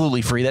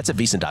 Absolutely free. That's at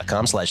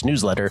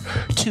VSiN.com/newsletter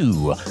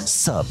to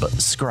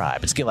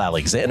subscribe. It's Gil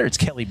Alexander. It's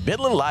Kelly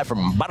Bidlin live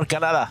from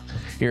Barcanada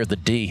here at the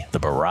D, the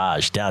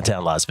Barrage,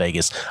 downtown Las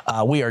Vegas.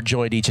 We are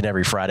joined each and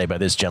every Friday by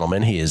this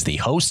gentleman. He is the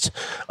host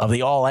of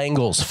the All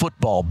Angles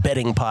Football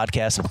Betting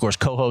Podcast and, of course,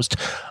 co-host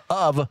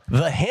of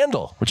The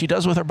Handle, which he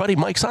does with our buddy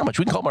Mike Somich.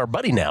 We can call him our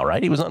buddy now,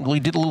 right? We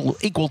did a little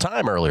equal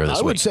time earlier this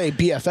week. I would say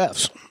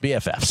BFFs.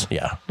 BFFs,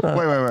 yeah.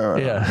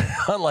 Wait. Yeah,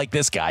 unlike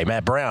this guy,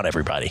 Matt Brown,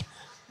 everybody.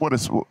 What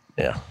is...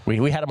 Yeah,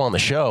 we had him on the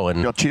show,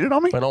 and y'all cheated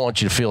on me? I don't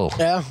want you to feel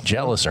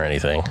jealous or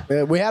anything.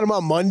 Yeah, we had him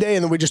on Monday,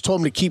 and then we just told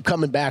him to keep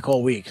coming back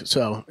all week.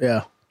 So,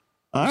 yeah.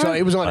 So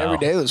he was on every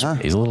day this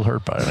week. He's a little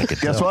hurt by it, I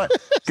could Guess tell. what?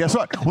 Guess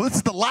what? Well, this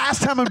is the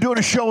last time I'm doing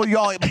a show with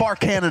y'all at Bar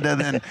Canada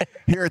then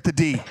here at the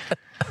D.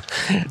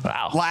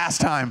 Wow. Last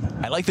time.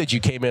 I like that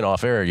you came in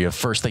off air. Your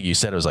first thing you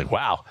said was like,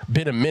 wow,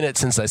 been a minute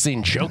since I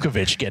seen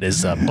Djokovic get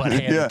his butt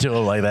handed to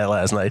him like that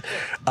last night.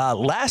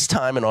 Last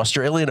time an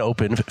Australian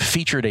Open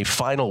featured a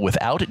final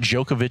without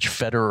Djokovic,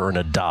 Federer, or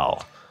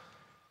Nadal.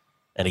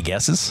 Any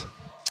guesses?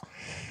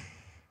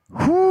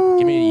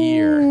 Give me a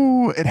year.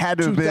 It had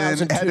to have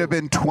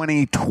been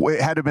 2020.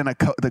 It had to have been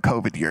the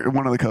COVID year,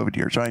 one of the COVID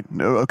years, right?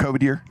 A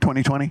COVID year,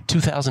 2020?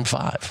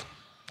 2005.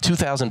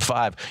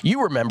 2005.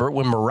 You remember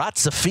when Marat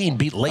Safin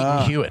beat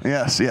Leighton Hewitt?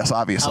 Yes,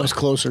 obviously. I was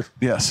closer.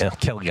 Yes. Yeah,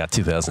 Kelly got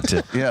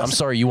 2002. Yes. I'm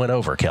sorry you went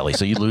over, Kelly,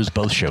 so you lose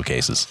both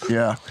showcases.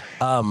 Yeah.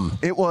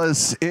 It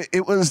was,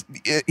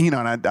 you know,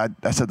 and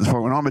I said this before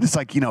it went on, but it's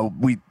like, you know,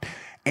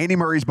 Andy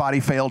Murray's body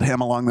failed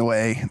him along the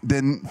way.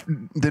 Then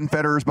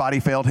Federer's body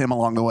failed him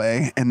along the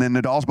way. And then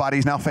Nadal's body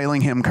is now failing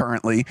him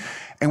currently.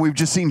 And we've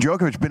just seen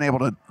Djokovic been able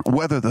to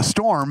weather the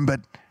storm, but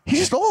he's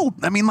just old.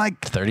 I mean,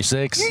 like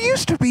 36. You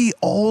used to be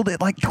old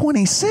at like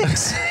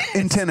 26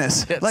 in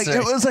tennis. Like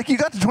it was like you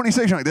got to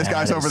 26, you're like, this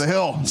guy's over the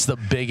hill. It's the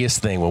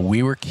biggest thing. When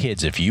we were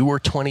kids, if you were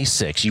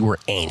 26, you were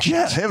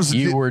ancient. Yeah,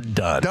 you were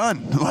done.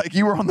 Done. Like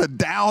you were on the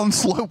down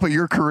slope of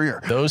your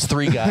career. Those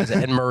three guys,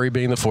 and Murray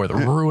being the fourth,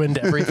 ruined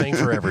everything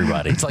for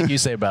everybody. It's like you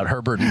say about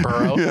Herbert and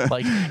Burrow. Yeah.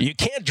 Like you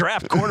can't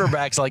draft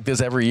quarterbacks like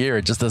this every year.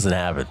 It just doesn't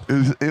happen.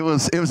 It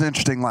was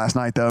interesting last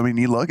night, though. I mean,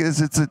 you look,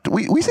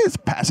 we say it's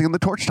passing on the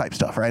torch type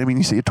stuff, right? I mean,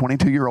 you see a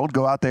 22-year-old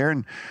go out there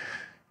and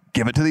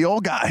give it to the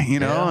old guy, you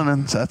know, and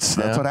then that's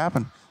what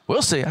happened.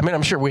 We'll see. I mean,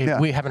 I'm sure we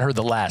haven't heard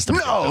the last of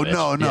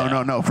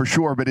No, for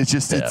sure. But it's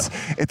just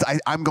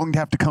I'm going to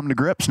have to come to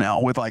grips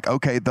now with like,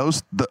 okay,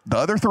 the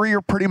other three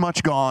are pretty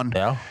much gone.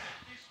 Yeah.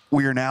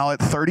 We are now at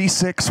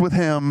 36 with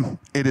him.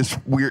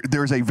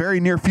 There's a very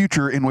near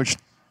future in which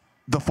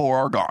the four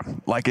are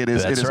gone. Like it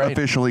is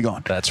officially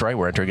gone. That's right.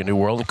 We're entering a new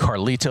world.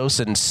 Carlitos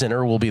and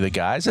Sinner will be the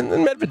guys. And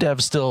then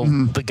Medvedev's still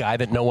the guy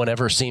that no one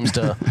ever seems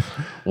to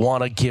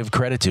want to give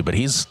credit to, but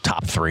he's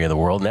top three in the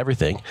world and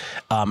everything.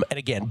 And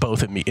again,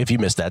 both of me, if you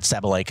missed that,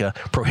 Sabalenka,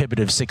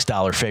 prohibitive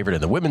 $6 favorite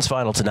in the women's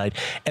final tonight.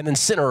 And then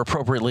Sinner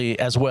appropriately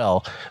as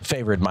well,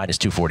 favored minus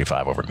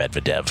 245 over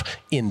Medvedev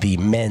in the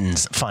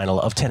men's final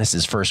of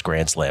tennis's first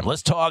Grand Slam.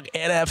 Let's talk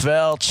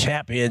NFL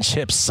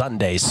Championship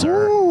Sunday,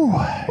 sir. Ooh.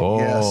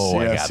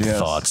 I got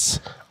thoughts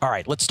All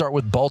right, let's start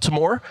with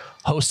Baltimore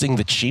hosting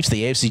the Chiefs,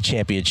 the AFC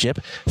Championship,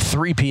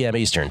 3 p.m.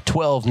 Eastern,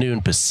 12 noon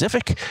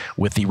Pacific,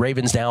 with the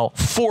Ravens now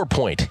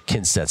 4-point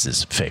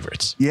consensus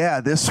favorites. Yeah,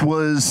 it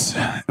was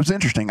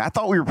interesting. I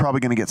thought we were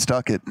probably going to get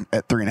stuck at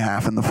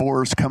 3.5, and the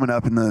 4s coming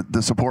up, and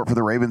the support for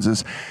the Ravens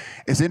is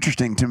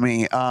interesting to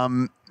me.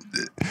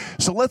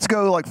 So let's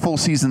go like full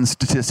season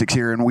statistics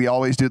here, and we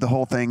always do the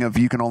whole thing of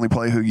you can only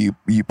play who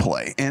you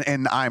play.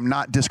 And I'm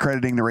not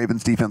discrediting the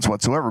Ravens defense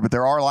whatsoever, but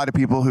there are a lot of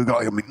people who go,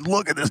 I mean,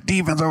 look at this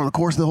defense over the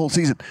course of the whole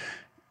season.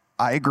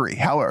 I agree.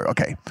 However,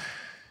 okay,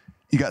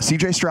 you got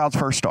C.J. Stroud's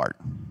first start,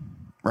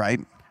 right?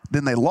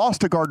 Then they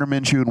lost to Gardner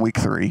Minshew in week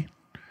 3.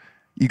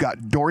 You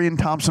got Dorian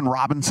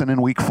Thompson-Robinson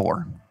in week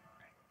 4.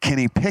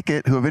 Kenny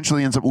Pickett, who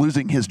eventually ends up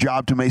losing his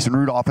job to Mason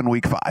Rudolph in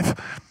week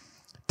 5.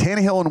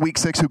 Tannehill in week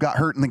 6, who got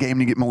hurt in the game,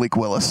 and you get Malik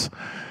Willis.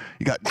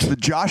 You got the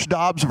Josh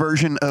Dobbs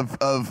version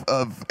of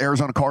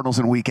Arizona Cardinals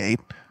in week 8.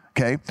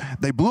 Okay,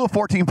 they blew a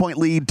 14-point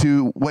lead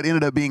to what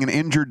ended up being an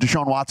injured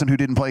Deshaun Watson, who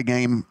didn't play a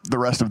game the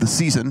rest of the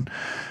season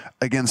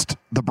against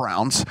the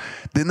Browns.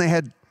 Then they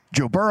had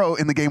Joe Burrow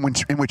in the game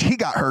in which he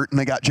got hurt, and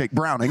they got Jake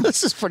Browning.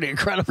 This is pretty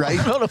incredible. Right?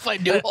 I don't know if I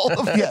knew all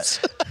of this.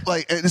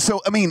 Yeah,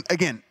 so I mean,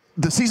 again,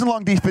 the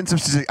season-long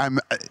defensive.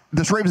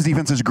 This Ravens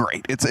defense is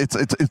great. It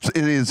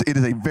is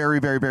a very,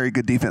 very, very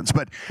good defense.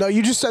 But no,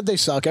 you just said they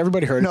suck.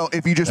 Everybody heard. No,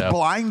 if you just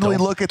blindly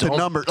look at the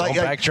numbers, don't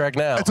backtrack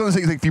now. That's one of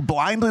the things. If you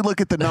blindly look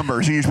at the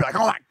numbers, and you just be like,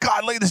 "Oh my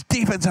God, look at this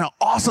defense and how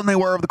awesome they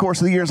were over the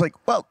course of the year." It's like,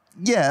 well,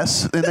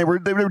 yes, and they were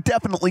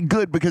definitely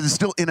good because it's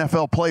still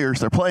NFL players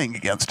they're playing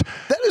against.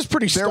 That is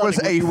pretty stunning.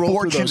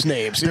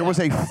 There was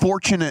a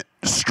fortunate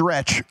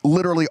stretch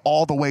literally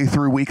all the way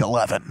through week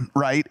 11,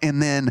 right?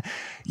 And then,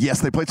 yes,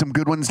 they played some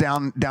good ones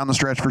down the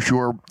stretch for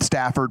sure.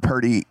 Stafford,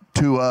 Purdy,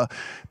 Tua.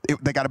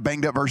 They got a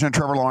banged up version of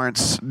Trevor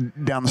Lawrence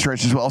down the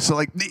stretch as well. So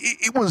like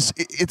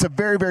it's a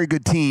very, very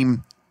good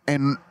team,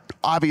 and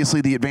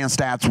obviously the advanced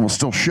stats will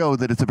still show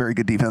that it's a very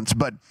good defense,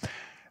 but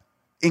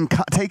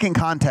taking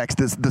context,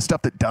 the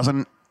stuff that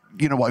doesn't,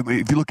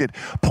 if you look at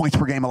points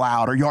per game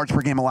allowed or yards per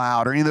game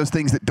allowed or any of those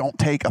things that don't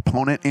take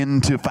opponent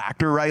into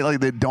factor, right? Like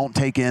that don't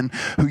take in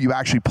who you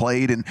actually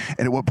played and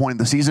at what point in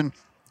the season,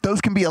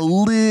 those can be a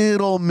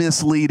little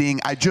misleading.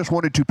 I just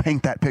wanted to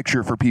paint that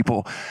picture for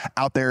people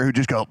out there who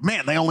just go,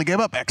 man, they only gave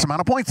up X amount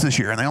of points this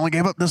year and they only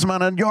gave up this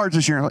amount of yards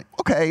this year. And like,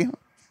 okay, you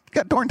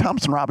got Dorian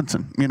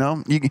Thompson-Robinson, you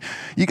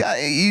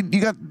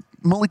got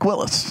Malik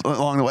Willis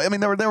along the way. I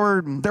mean, there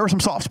were some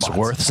soft spots. It's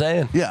worth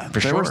saying. Yeah, for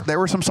sure. There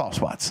were some soft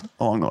spots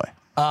along the way.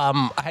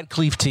 I had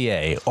Cleve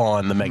TA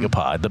on the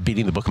Megapod, the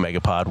Beating the Book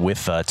Megapod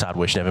with Todd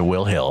Wishnev and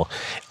Will Hill.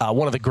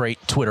 One of the great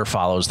Twitter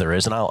follows there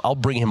is, and I'll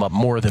bring him up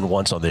more than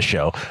once on this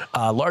show,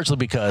 largely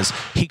because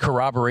he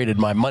corroborated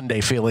my Monday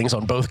feelings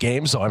on both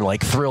games, so I'm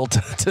like thrilled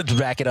to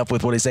back it up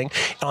with what he's saying.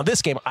 And on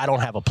this game, I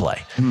don't have a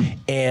play.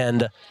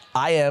 And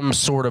I am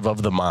sort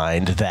of the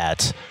mind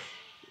that,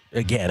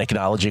 again,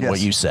 acknowledging what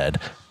you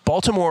said,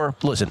 Baltimore,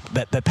 listen,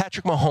 that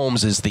Patrick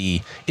Mahomes is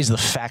the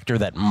factor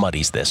that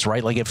muddies this,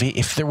 right? Like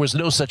if there was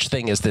no such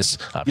thing as this,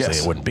 obviously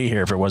it wouldn't be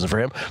here if it wasn't for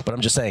him, but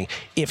I'm just saying,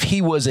 if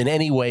he was in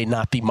any way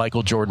not the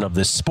Michael Jordan of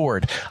this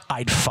sport,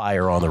 I'd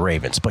fire on the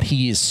Ravens. But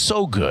he is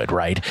so good,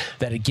 right,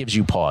 that it gives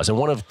you pause. And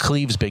one of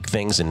Cleve's big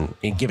things in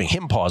giving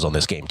him pause on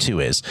this game, too,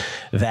 is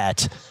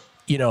that,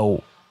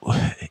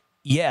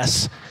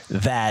 yes,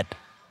 that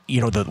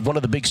one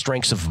of the big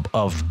strengths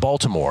of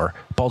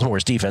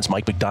Baltimore's defense,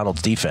 Mike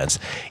Macdonald's defense,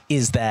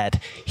 is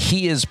that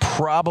he is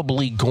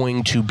probably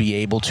going to be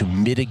able to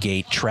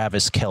mitigate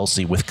Travis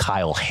Kelce with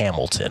Kyle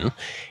Hamilton.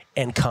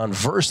 And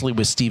conversely,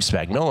 with Steve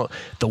Spagnuolo,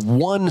 the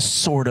one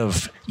sort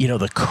of,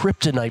 the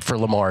kryptonite for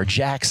Lamar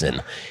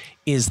Jackson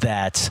is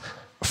that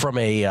from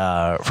an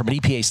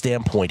EPA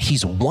standpoint,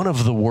 he's one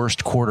of the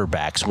worst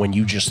quarterbacks when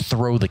you just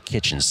throw the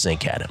kitchen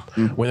sink at him,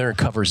 when they're in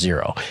cover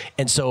zero.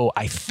 And so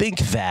I think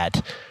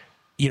that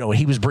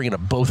he was bringing up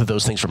both of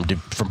those things from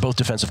both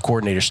defensive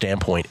coordinator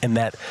standpoint, and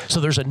that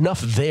so there's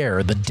enough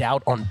there, the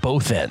doubt on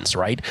both ends,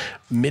 right?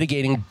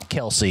 Mitigating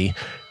Kelce,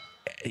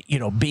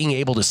 being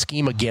able to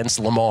scheme against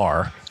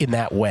Lamar in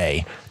that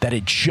way, that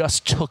it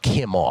just took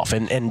him off,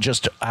 and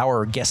just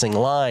our guessing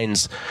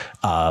lines,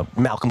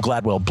 Malcolm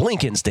Gladwell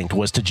blink instinct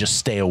was to just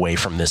stay away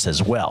from this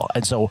as well.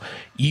 And so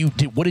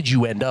what did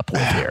you end up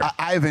with here?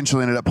 I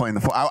eventually ended up playing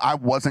the 4. I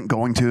wasn't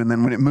going to, and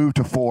then when it moved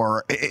to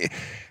 4.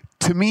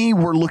 To me,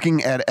 we're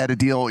looking at a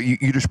deal.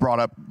 You just brought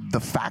up the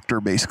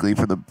factor basically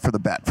for the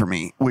bet for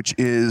me, which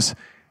is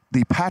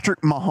the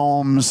Patrick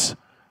Mahomes,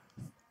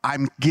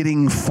 I'm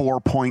getting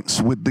 4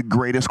 points with the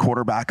greatest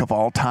quarterback of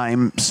all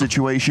time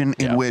situation,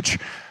 in which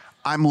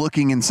I'm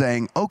looking and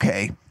saying,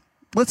 okay,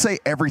 let's say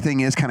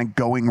everything is kind of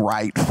going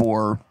right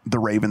for the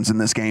Ravens in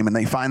this game, and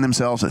they find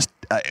themselves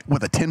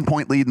with a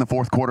 10-point lead in the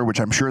fourth quarter,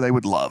 which I'm sure they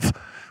would love.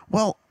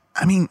 Well,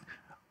 I mean,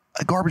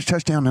 a garbage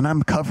touchdown and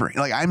I'm covering.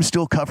 Like, I'm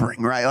still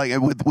covering, right?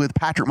 Like with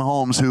Patrick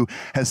Mahomes, who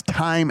has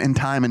time and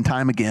time and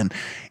time again,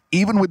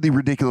 even with the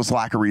ridiculous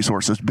lack of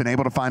resources, been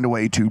able to find a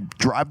way to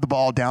drive the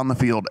ball down the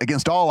field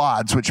against all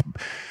odds, which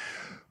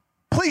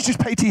please just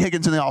pay T.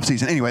 Higgins in the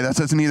offseason. Anyway,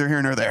 that's neither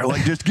here nor there.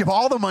 Like, just give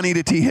all the money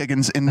to T.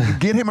 Higgins and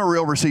get him a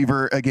real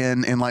receiver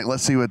again, and like,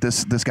 let's see what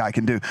this guy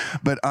can do.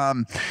 But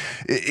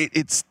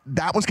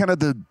that was kind of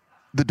the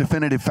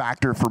definitive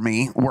factor for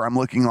me, where I'm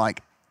looking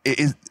like,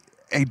 is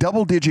a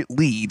double-digit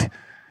lead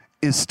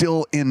is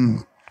still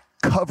in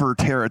cover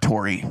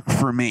territory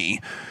for me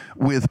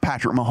with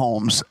Patrick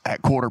Mahomes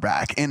at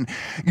quarterback. And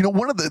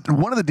one of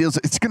the deals,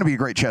 it's going to be a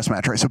great chess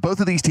match, right? So both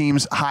of these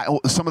teams,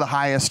 some of the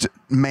highest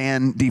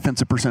man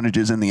defensive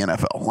percentages in the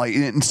NFL. Like,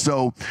 and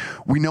so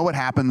we know what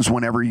happens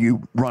whenever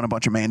you run a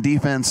bunch of man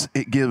defense.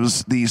 It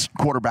gives these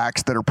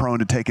quarterbacks that are prone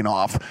to taking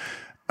off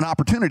an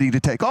opportunity to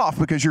take off,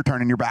 because you're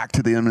turning your back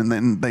to them, and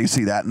then they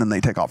see that, and then they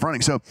take off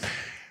running. So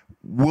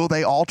will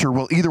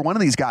either one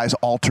of these guys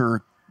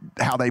alter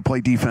how they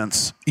play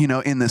defense,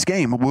 in this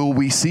game? Will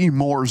we see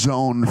more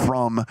zone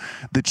from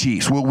the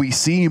Chiefs? Will we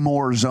see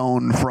more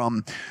zone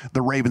from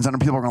the Ravens? I know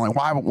people are going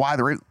like, why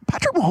the Ravens?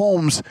 Patrick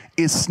Mahomes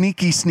is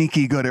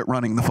sneaky good at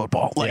running the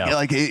football.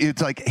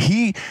 It's like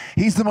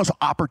he's the most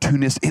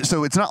opportunistic.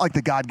 So it's not like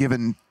the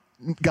God-given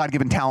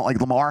talent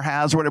like Lamar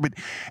has or whatever,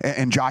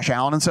 and Josh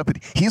Allen and stuff, but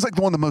he's like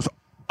one of the most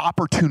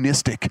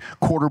opportunistic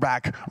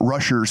quarterback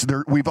rushers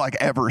we've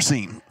ever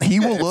seen. He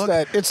will look.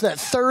 It's that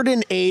 3rd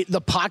and 8.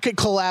 The pocket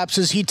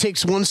collapses. He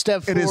takes one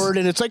step forward,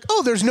 and it's like,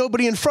 oh, there's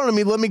nobody in front of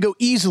me. Let me go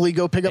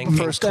pick up a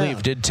first down.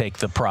 Cleve did take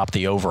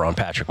the over on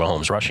Patrick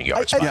Mahomes rushing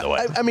yards, by the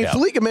way. I mean,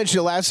 Felica mentioned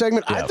the last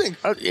segment. Yeah. I think,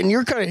 and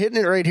you're kind of hitting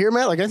it right here,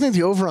 Matt. Like, I think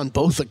the over on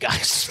both the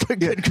guys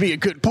could be a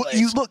good play. Well,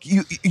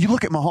 you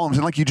look at Mahomes,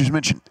 and like you just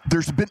mentioned,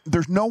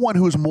 there's no one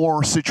who is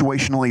more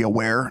situationally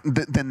aware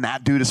than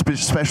that dude,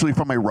 especially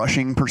from a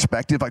rushing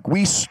perspective. Like,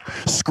 we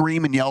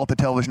scream and yell at the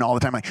television all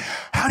the time, like,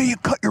 how do you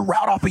cut your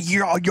route off a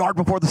yard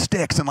before the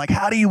sticks? And like,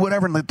 how do you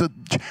whatever? And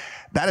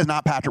that is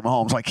not Patrick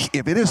Mahomes. Like,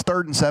 if it is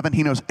 3rd and 7,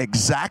 he knows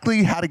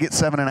exactly how to get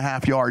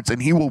 7.5 yards,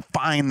 and he will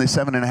find the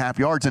 7.5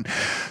 yards. And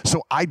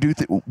so I do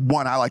think,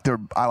 one, I like the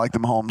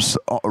Mahomes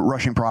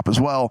rushing prop as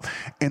well.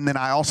 And then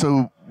I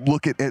also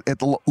look at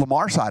the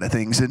Lamar side of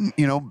things, and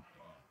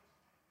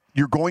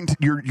you're going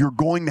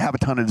to have a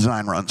ton of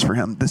design runs for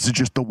him. This is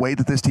just the way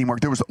that this team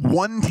worked. There was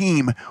one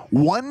team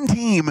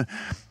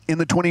in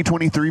the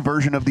 2023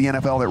 version of the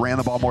NFL that ran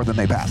the ball more than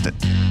they passed it.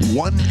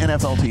 One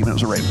NFL team, and it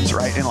was the Ravens,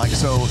 right? And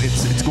so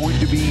it's going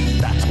to be,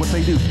 that's what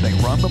they do. They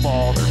run the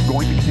ball. They're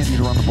going to continue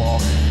to run the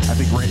ball. I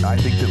think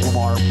that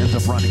Lamar ends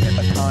up running it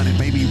a ton, and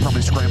maybe from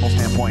a scramble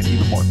standpoint,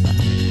 even more than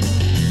that.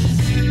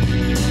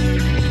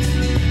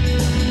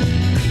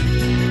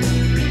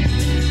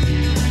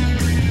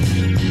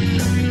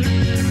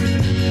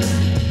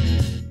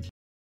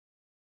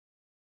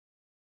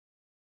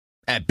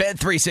 At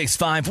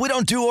Bet365, we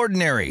don't do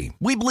ordinary.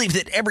 We believe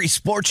that every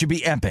sport should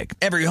be epic.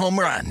 Every home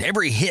run,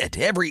 every hit,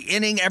 every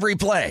inning, every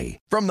play.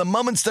 From the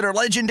moments that are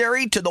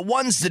legendary to the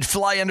ones that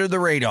fly under the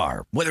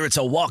radar. Whether it's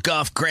a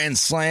walk-off grand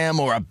slam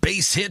or a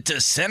base hit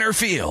to center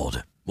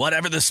field.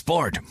 Whatever the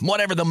sport,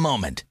 whatever the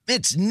moment.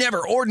 It's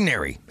never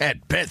ordinary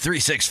at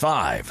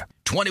Bet365.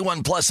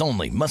 21 plus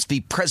only. Must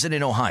be present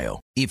in Ohio.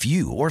 If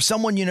you or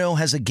someone you know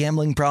has a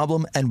gambling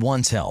problem and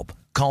wants help,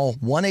 call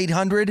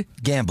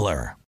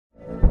 1-800-GAMBLER.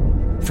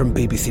 From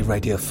BBC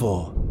Radio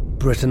 4,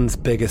 Britain's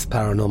biggest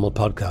paranormal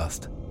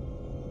podcast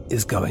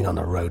is going on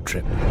a road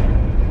trip.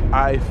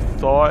 I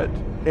thought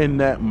in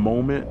that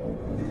moment,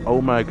 oh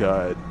my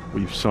God,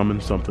 we've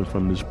summoned something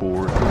from this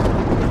board.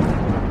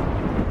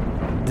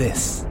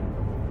 This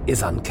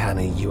is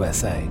Uncanny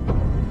USA.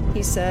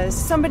 He says,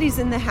 somebody's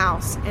in the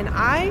house, and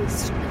I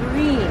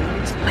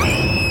screamed.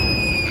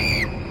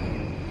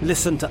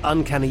 Listen to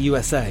Uncanny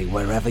USA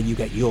wherever you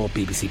get your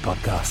BBC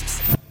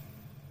podcasts,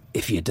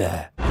 if you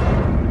dare.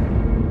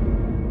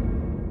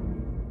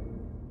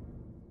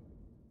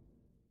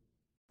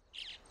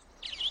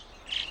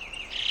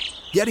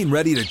 Getting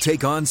ready to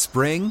take on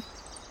spring?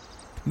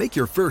 Make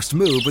your first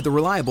move with the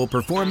reliable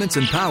performance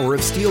and power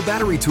of Steel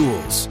battery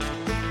tools.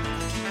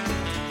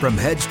 From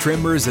hedge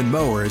trimmers and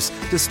mowers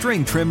to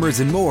string trimmers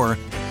and more,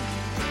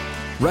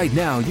 right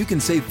now you can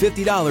save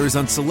 $50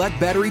 on select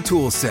battery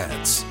tool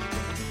sets.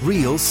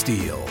 Real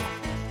Steel.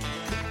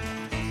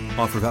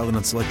 Offer valid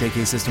on select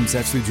AK system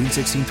sets through June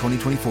 16,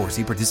 2024.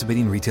 See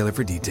participating retailer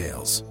for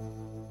details.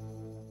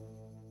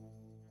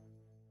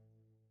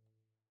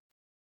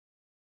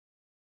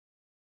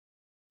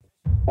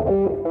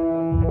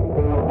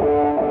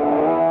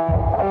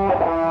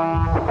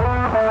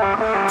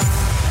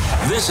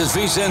 This is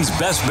VSiN's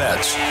Best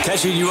Bets,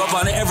 catching you up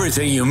on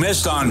everything you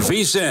missed on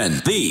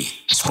VSiN, the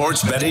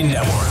sports betting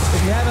network.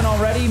 If you haven't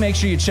already, make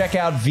sure you check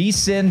out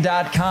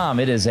VSiN.com.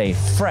 It is a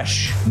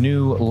fresh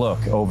new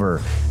look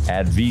over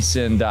at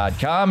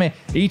VSiN.com.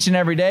 Each and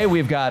every day,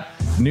 we've got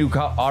new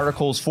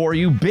articles for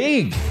you.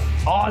 Big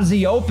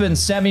Aussie Open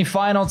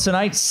semifinal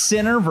tonight.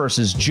 Sinner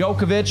versus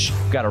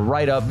Djokovic. Got it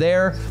right up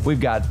there. We've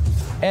got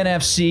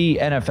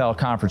NFC, NFL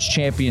Conference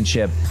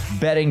Championship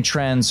betting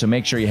trends. So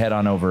make sure you head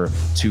on over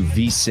to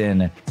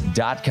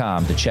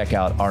VSiN.com to check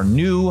out our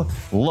new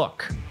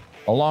look.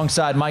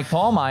 Alongside Mike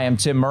Palm, I am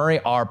Tim Murray.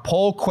 Our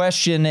poll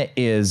question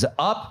is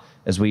up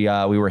as we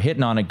were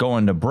hitting on it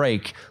going to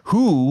break.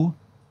 Who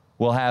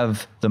will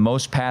have the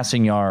most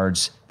passing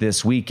yards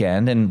this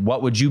weekend. And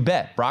what would you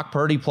bet? Brock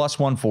Purdy plus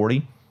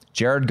 140,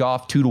 Jared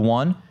Goff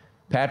 2-1,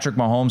 Patrick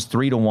Mahomes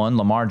 3-1,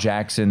 Lamar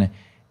Jackson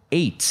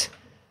 8-1.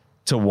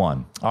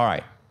 All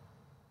right.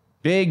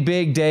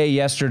 Big day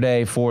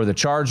yesterday for the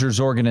Chargers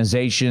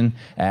organization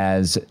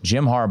as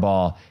Jim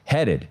Harbaugh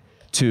headed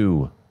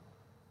to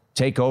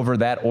take over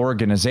that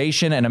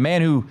organization. And a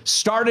man who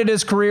started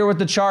his career with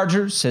the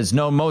Chargers, is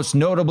known most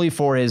notably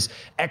for his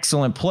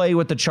excellent play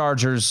with the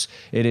Chargers.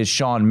 It is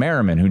Sean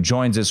Merriman, who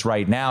joins us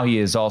right now. He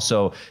is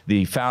also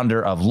the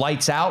founder of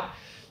Lights Out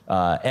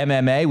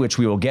MMA, which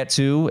we will get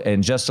to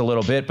in just a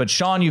little bit. But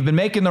Sean, you've been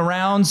making the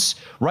rounds,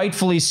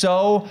 rightfully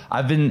so.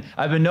 I've been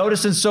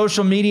noticing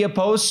social media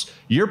posts.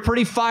 You're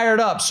pretty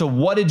fired up. So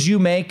what did you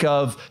make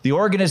of the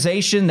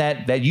organization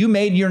that you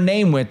made your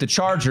name with, the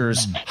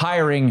Chargers,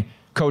 hiring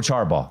Coach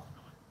Harbaugh?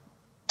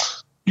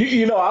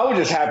 You know, I was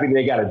just happy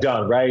they got it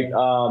done, right?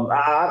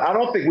 I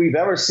don't think we've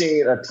ever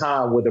seen a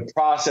time where the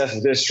process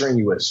was this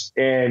strenuous.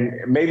 And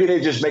maybe they're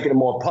just making it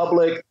more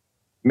public.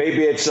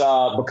 Maybe it's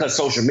because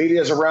social media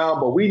is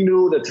around, but we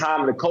knew the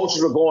time the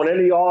coaches were going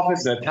in the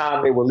office and the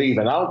time they were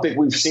leaving. I don't think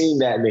we've seen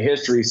that in the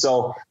history.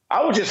 So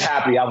I was just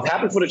happy. I was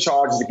happy for the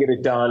Chargers to get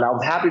it done. I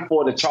was happy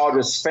for the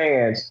Chargers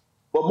fans.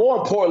 But more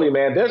importantly,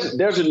 man,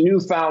 there's a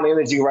newfound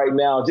energy right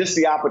now, just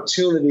the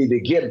opportunity to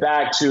get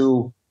back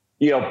to,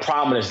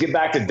 prominence, get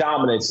back to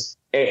dominance,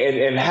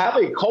 and have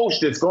a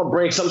coach that's going to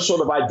bring some sort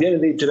of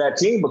identity to that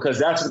team, because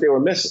that's what they were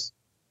missing.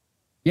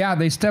 Yeah,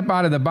 they step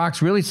out of the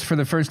box really for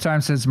the first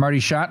time since Marty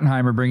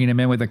Schottenheimer, bringing him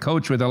in with a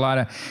coach with a lot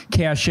of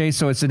cachet.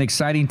 So it's an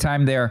exciting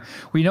time there.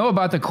 We know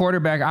about the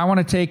quarterback. I want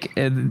to take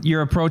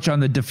your approach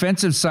on the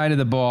defensive side of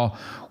the ball.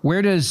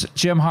 Where does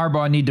Jim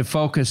Harbaugh need to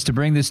focus to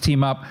bring this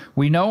team up?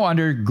 We know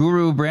under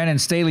Guru Brandon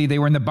Staley, they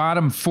were in the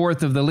bottom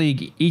fourth of the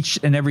league each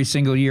and every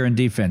single year in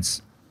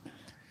defense.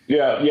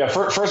 Yeah.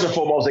 First and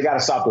foremost, they got to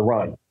stop the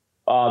run.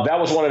 That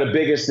was one of the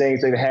biggest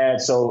things they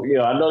had. So,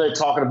 I know they're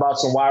talking about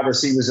some wide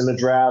receivers in the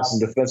draft, some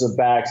defensive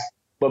backs.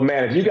 But,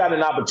 man, if you got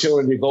an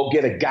opportunity to go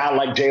get a guy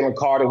like Jalen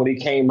Carter when he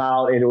came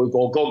out, and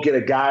go get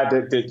a guy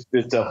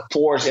that's a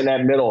force in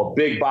that middle, a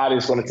big body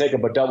that's going to take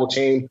up a double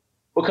team.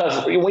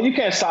 Because when you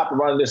can't stop the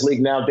run in this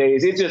league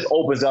nowadays, it just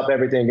opens up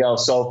everything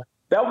else. So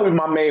that would be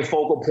my main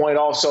focal point.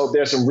 Also,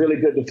 there's some really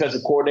good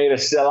defensive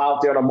coordinators still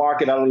out there on the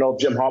market. I don't know if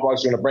Jim Harbaugh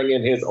is going to bring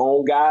in his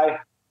own guy.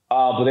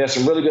 But there's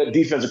some really good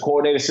defensive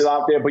coordinators still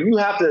out there. But you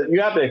have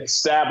to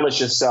establish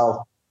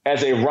yourself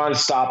as a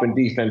run-stopping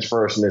defense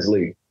first in this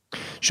league.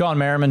 Sean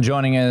Merriman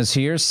joining us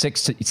here,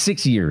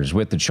 6 years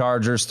with the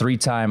Chargers,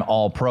 3-time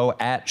All-Pro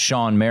at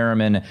Sean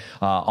Merriman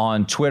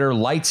on Twitter.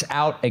 Lights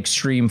Out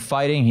Extreme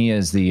Fighting. He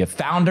is the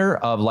founder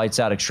of Lights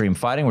Out Extreme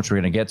Fighting, which we're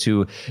going to get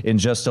to in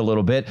just a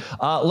little bit.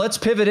 Let's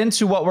pivot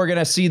into what we're going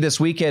to see this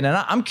weekend. And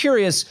I'm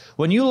curious,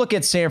 when you look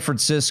at San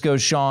Francisco,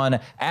 Sean,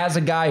 as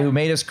a guy who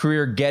made his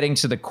career getting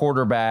to the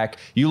quarterback,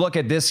 you look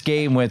at this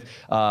game with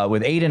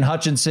Aiden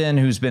Hutchinson,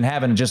 who's been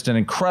having just an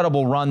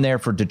incredible run there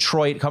for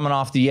Detroit, coming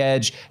off the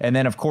edge, and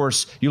then, of course,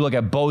 you look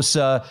at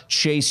Bosa,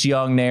 Chase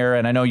Young there,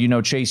 and I know you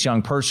know Chase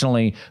Young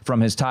personally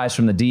from his ties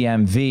from the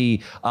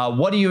DMV.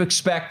 What do you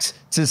expect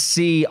to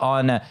see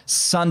on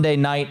Sunday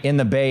night in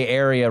the Bay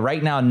Area?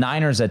 Right now,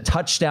 Niners a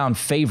touchdown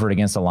favorite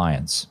against the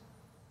Lions.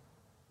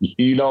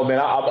 Man,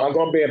 I'm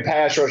going to be in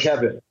pass rush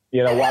heaven.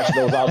 Watching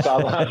those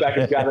outside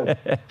linebackers.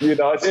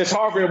 It's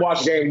hard for me to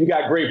watch a game. You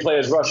got great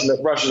players rushing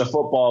the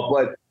football,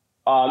 but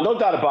no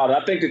doubt about it.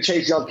 I think that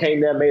Chase Young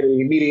came there, made an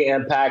immediate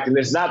impact, and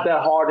it's not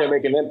that hard to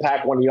make an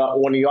impact when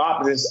the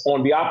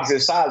opposite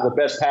side of the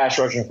best pass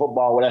rusher in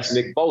football, well, that's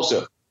Nick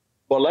Bosa.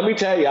 But let me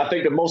tell you, I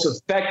think the most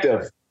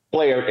effective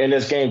player in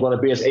this game is going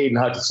to be Aiden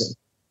Hutchinson.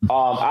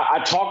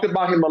 I talked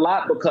about him a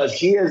lot because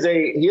he is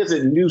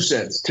a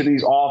nuisance to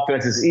these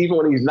offenses, even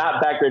when he's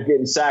not back there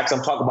getting sacks.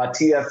 I'm talking about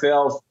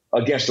TFLs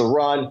against the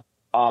run,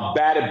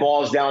 batted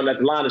balls down at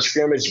the line of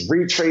scrimmage,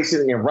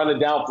 retracing and running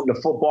down the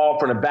football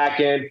from the back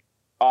end.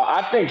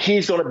 I think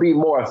he's going to be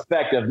more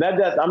effective.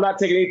 I'm not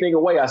taking anything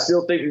away. I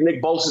still think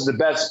Nick Bosa is the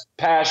best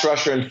pass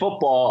rusher in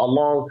football,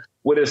 along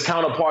with his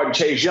counterpart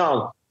Chase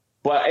Young.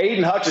 But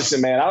Aiden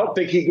Hutchinson, man, I don't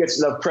think he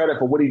gets enough credit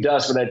for what he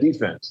does for that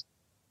defense.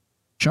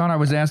 Sean, I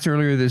was asked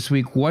earlier this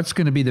week, what's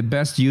going to be the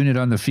best unit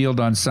on the field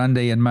on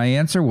Sunday? And my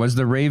answer was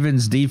the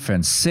Ravens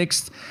defense.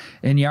 6th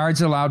in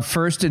yards allowed,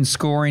 1st in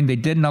scoring. They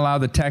didn't allow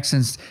the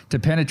Texans to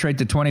penetrate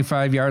the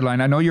 25-yard line.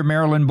 I know you're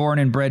Maryland born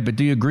and bred, but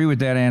do you agree with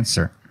that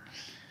answer?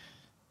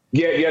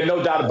 Yeah,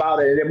 no doubt about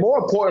it. And more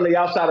importantly,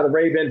 outside of the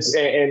Ravens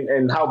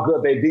and how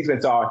good their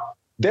defense are,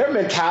 their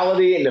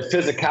mentality and the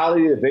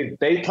physicality that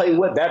they play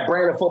with, that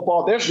brand of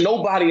football, there's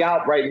nobody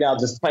out right now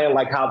just playing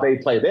like how they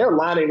play. They're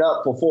lining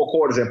up for 4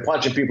 quarters and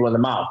punching people in the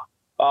mouth.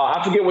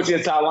 I forget what the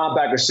inside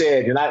linebacker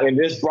said, and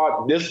this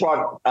brought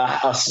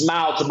a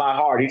smile to my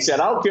heart. He said,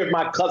 "I don't care if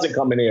my cousin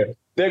come in here,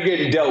 they're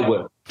getting dealt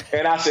with."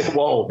 And I said,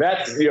 "Whoa,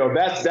 that's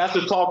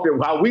the talk that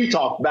how we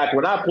talked back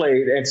when I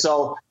played." And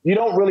so you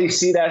don't really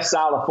see that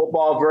style of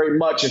football very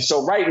much. And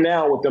so right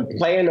now, with them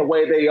playing the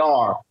way they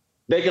are,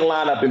 they can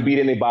line up and beat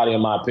anybody,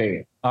 in my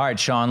opinion. All right,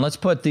 Sean, let's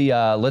put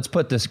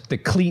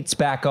the cleats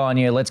back on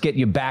you. Let's get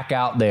you back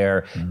out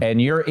there.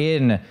 And you're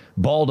in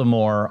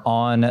Baltimore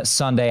on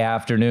Sunday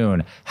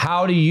afternoon.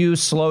 How do you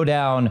slow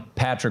down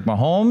Patrick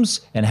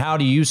Mahomes, and how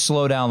do you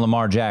slow down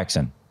Lamar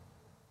Jackson?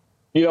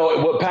 You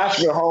know, with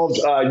Patrick Mahomes,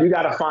 you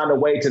got to find a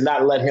way to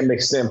not let him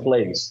extend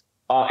plays.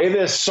 It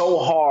is so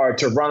hard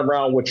to run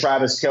around with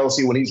Travis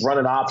Kelce when he's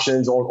running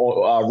options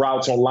or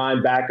routes on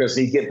linebackers.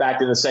 He get back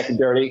to the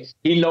secondary.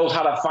 He knows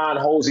how to find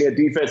holes in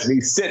the defense, and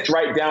he sits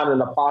right down in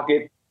the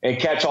pocket and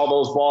catch all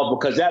those balls,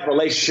 because that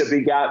relationship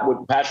he got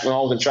with Patrick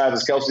Mahomes and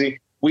Travis Kelce,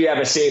 we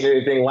haven't seen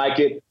anything like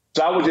it.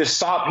 So I would just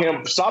stop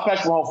Patrick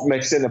Mahomes from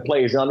extending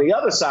plays. And on the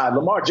other side,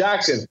 Lamar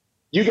Jackson,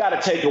 you got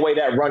to take away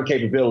that run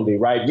capability,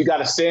 right? You got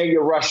to stay in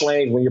your rush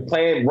lanes when you're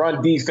playing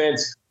run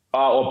defense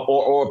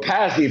or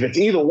pass defense,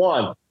 either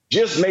one.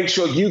 Just make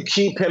sure you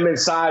keep him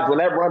inside when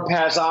that run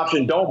pass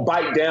option. Don't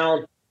bite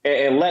down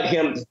and let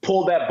him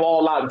pull that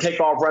ball out and take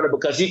off running,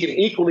 because he can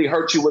equally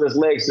hurt you with his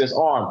legs and his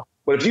arm.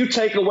 But if you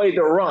take away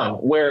the run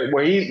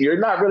where you're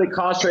not really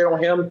concentrating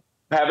on him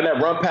having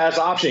that run pass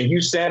option,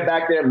 you stand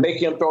back there and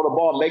make him throw the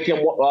ball, make him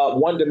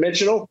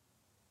one-dimensional.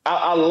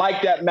 I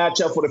like that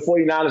matchup for the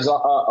 49ers.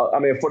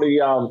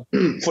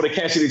 For the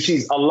Kansas City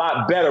Chiefs a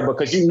lot better,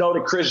 because you know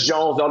that Chris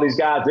Jones, all these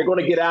guys, they're going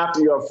to get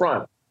after you up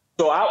front.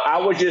 So I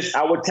would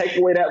take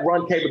away that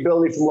run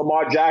capability from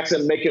Lamar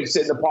Jackson, make him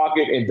sit in the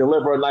pocket and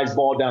deliver a nice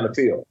ball down the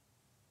field.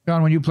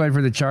 John, when you played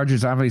for the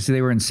Chargers, obviously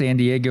they were in San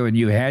Diego and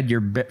you had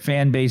your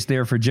fan base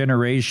there for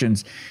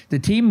generations. The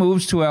team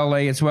moves to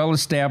L.A. It's well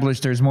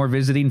established. There's more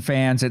visiting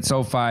fans at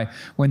SoFi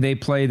when they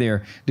play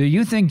there. Do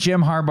you think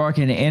Jim Harbaugh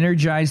can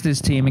energize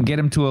this team and get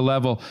them to a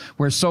level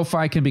where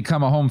SoFi can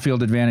become a home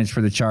field advantage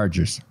for the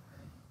Chargers?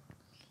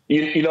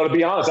 You know, to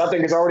be honest, I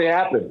think it's already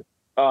happened.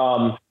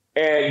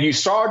 And you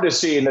started to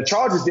see, and the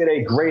Chargers did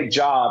a great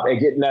job at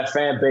getting that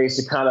fan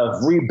base to kind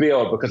of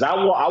rebuild, because I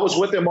was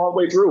with them all the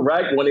way through,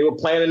 right? When they were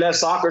playing in that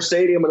soccer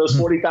stadium and there was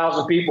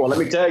 40,000 people. And let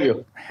me tell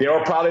you, there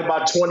were probably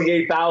about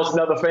 28,000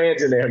 other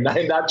fans in there,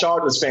 not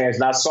Chargers fans.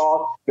 And I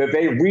saw that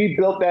they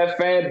rebuilt that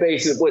fan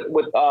base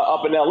with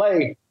up in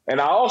L.A.,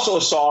 and I also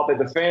saw that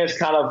the fans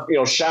kind of,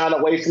 shying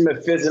away from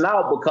it, fizzing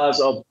out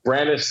because of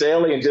Brandon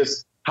Staley and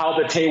just how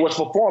the team was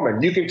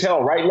performing. You can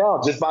tell right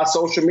now, just by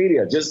social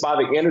media, just by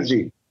the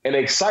energy and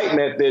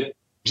excitement, that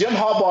Jim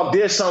Harbaugh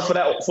did something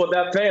for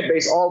that fan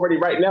base already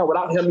right now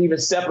without him even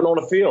stepping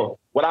on the field,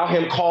 without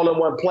him calling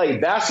one play.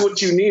 That's what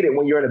you needed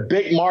when you're in a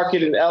big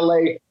market in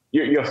L.A.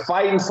 You're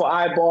fighting for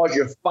eyeballs.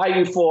 You're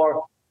fighting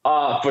for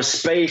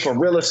space, for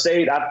real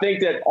estate. I think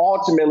that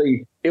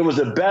ultimately it was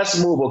the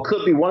best move, or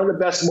could be one of the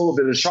best moves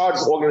that the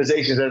Chargers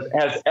organization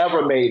has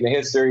ever made in the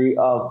history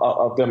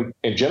of them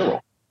in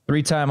general.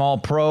 Three-time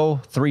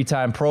All-Pro,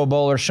 three-time Pro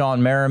Bowler,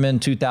 Sean Merriman,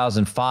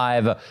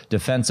 2005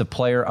 Defensive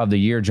Player of the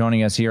Year,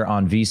 joining us here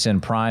on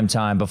VSiN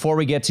Primetime. Before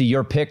we get to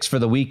your picks for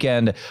the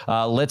weekend,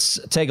 let's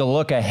take a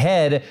look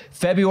ahead.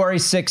 February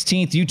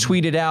 16th, you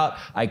tweeted out,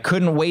 "I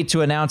couldn't wait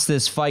to announce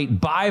this fight.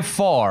 By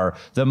far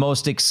the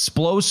most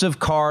explosive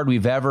card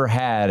we've ever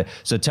had."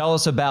 So tell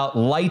us about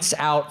Lights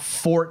Out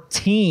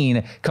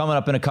 14 coming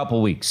up in a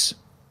couple weeks.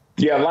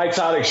 Yeah, Lights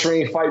Out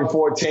Extreme Fighting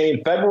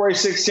 14. February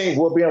 16th,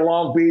 we'll be in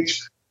Long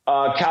Beach,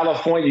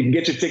 California. You can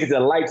get your tickets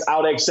at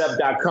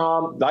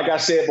lightsoutxcept.com. Like I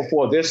said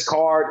before, this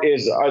card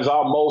is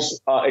our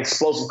most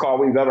explosive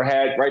card we've ever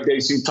had. Right there, you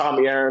see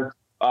Tommy Aaron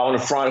on the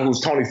front, who's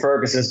Tony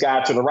Ferguson's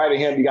guy. To the right of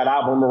him, you got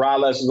Alvaro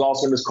Morales, who's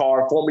also in this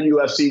card, former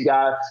UFC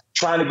guy,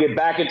 trying to get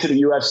back into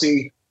the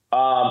UFC.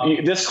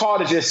 This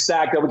card is just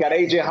stacked up. We got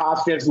AJ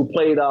Hopkins, who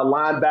played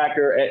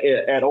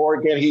linebacker at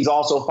Oregon. He's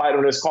also fighting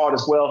on this card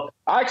as well.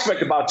 I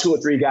expect about 2 or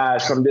 3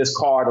 guys from this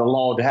card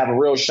alone to have a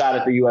real shot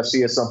at the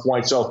UFC at some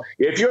point. So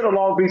if you're in the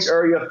Long Beach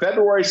area,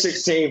 February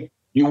 16th,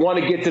 you want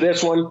to get to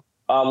this one.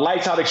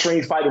 Lights Out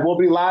Extreme Fighting. We'll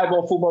be live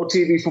on Fubo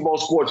TV, Fubo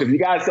Sports. If you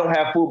guys don't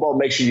have Fubo,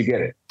 make sure you get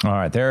it. All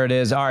right, there it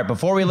is. All right,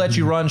 before we let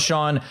you run,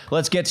 Sean,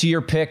 let's get to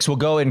your picks. We'll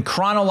go in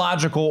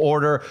chronological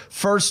order.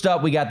 First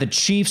up, we got the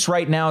Chiefs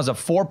right now as a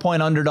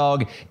 4-point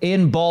underdog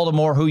in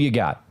Baltimore. Who you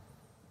got?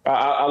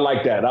 I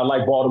like that. I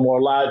like Baltimore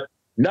a lot.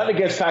 Nothing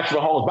against Patrick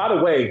Mahomes. By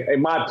the way,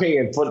 in my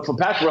opinion, for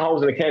Patrick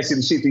Mahomes and the Kansas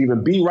City Chiefs to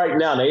even be right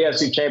now in the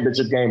AFC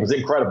Championship game is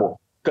incredible,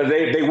 because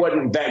they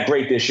wasn't that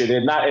great this year.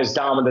 They're not as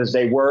dominant as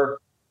they were.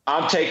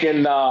 I'm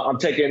taking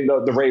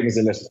the Ravens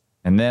in this one.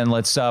 And then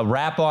let's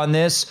wrap on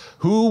this.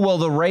 Who will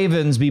the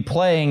Ravens be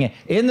playing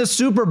in the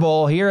Super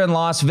Bowl here in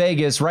Las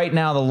Vegas? Right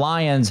now, the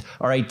Lions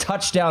are a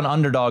touchdown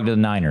underdog to the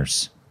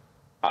Niners.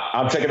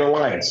 I'm taking the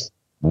Lions.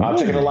 I'm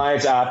taking the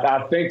Lions.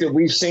 I think that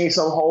we've seen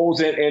some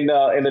holes in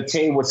the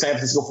team with San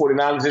Francisco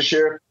 49ers this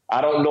year. I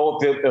don't know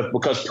if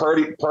because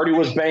Purdy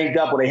was banged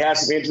up or they had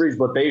some injuries,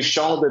 but they've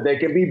shown that they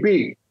can be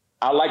beat.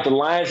 I like the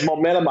Lions'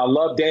 momentum. I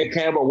love Dan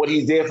Campbell, what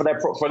he did for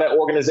that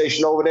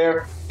organization over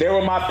there. They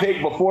were my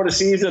pick before the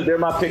season. They're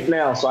my pick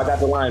now, so I got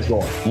the Lions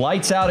going.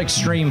 Lights Out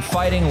Extreme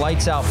Fighting,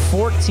 Lights Out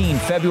 14,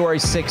 February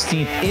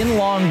 16th in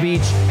Long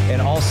Beach,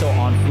 and also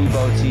on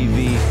Fubo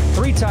TV.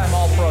 3-time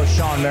All-Pro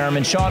Sean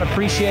Merriman. Sean,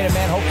 appreciate it,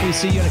 man. Hopefully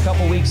see you in a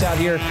couple weeks out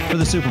here for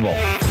the Super Bowl.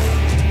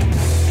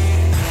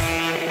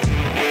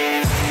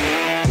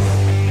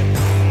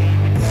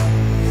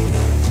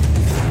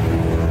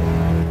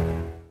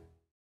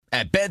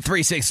 At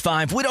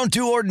Bet365, we don't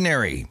do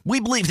ordinary. We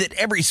believe that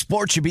every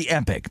sport should be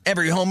epic.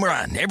 Every home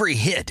run, every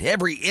hit,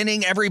 every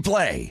inning, every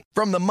play.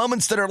 From the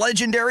moments that are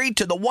legendary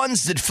to the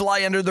ones that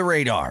fly under the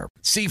radar.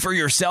 See for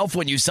yourself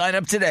when you sign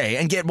up today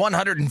and get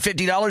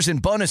 $150 in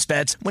bonus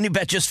bets when you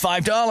bet just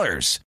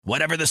 $5.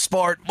 Whatever the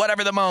sport,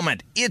 whatever the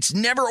moment, it's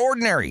never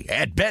ordinary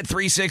at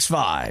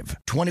Bet365.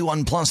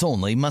 21 plus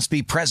only. Must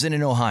be present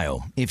in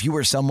Ohio. If you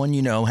or someone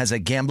you know has a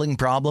gambling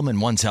problem and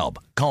wants help,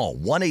 call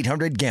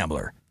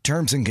 1-800-GAMBLER.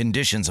 Terms and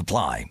conditions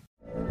apply.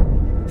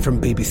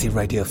 From BBC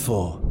Radio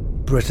 4,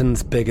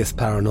 Britain's biggest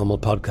paranormal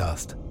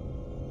podcast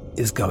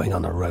is going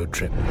on a road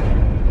trip.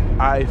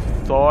 I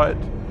thought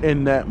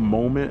in that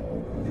moment,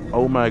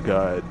 oh my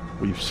God,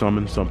 we've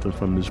summoned something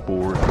from this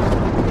board.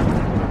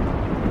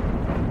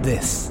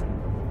 This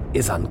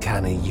is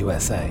Uncanny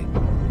USA.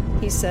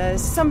 He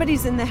says,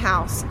 somebody's in the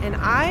house, and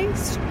I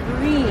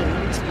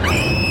screamed.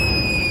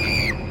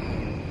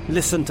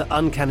 Listen to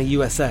Uncanny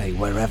USA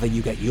wherever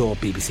you get your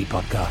BBC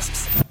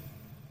podcasts,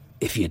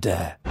 if you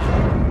dare.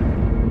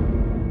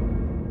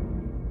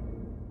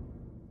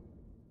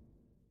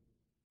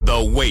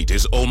 The wait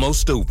is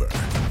almost over.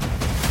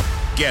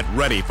 Get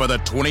ready for the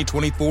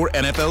 2024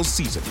 NFL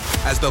season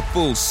as the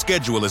full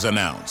schedule is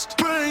announced.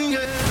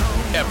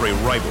 Every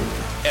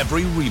rivalry,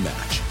 every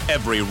rematch,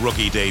 every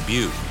rookie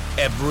debut,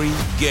 every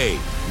game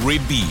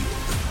revealed.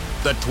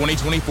 The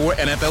 2024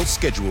 NFL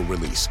schedule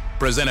release,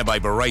 presented by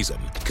Verizon,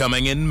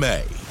 coming in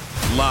May.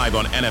 Live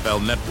on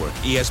NFL Network,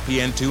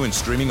 ESPN2, and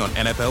streaming on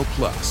NFL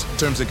Plus.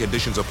 Terms and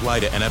conditions apply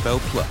to NFL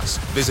Plus.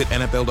 Visit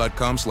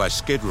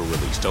NFL.com/schedule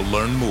release to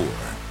learn more.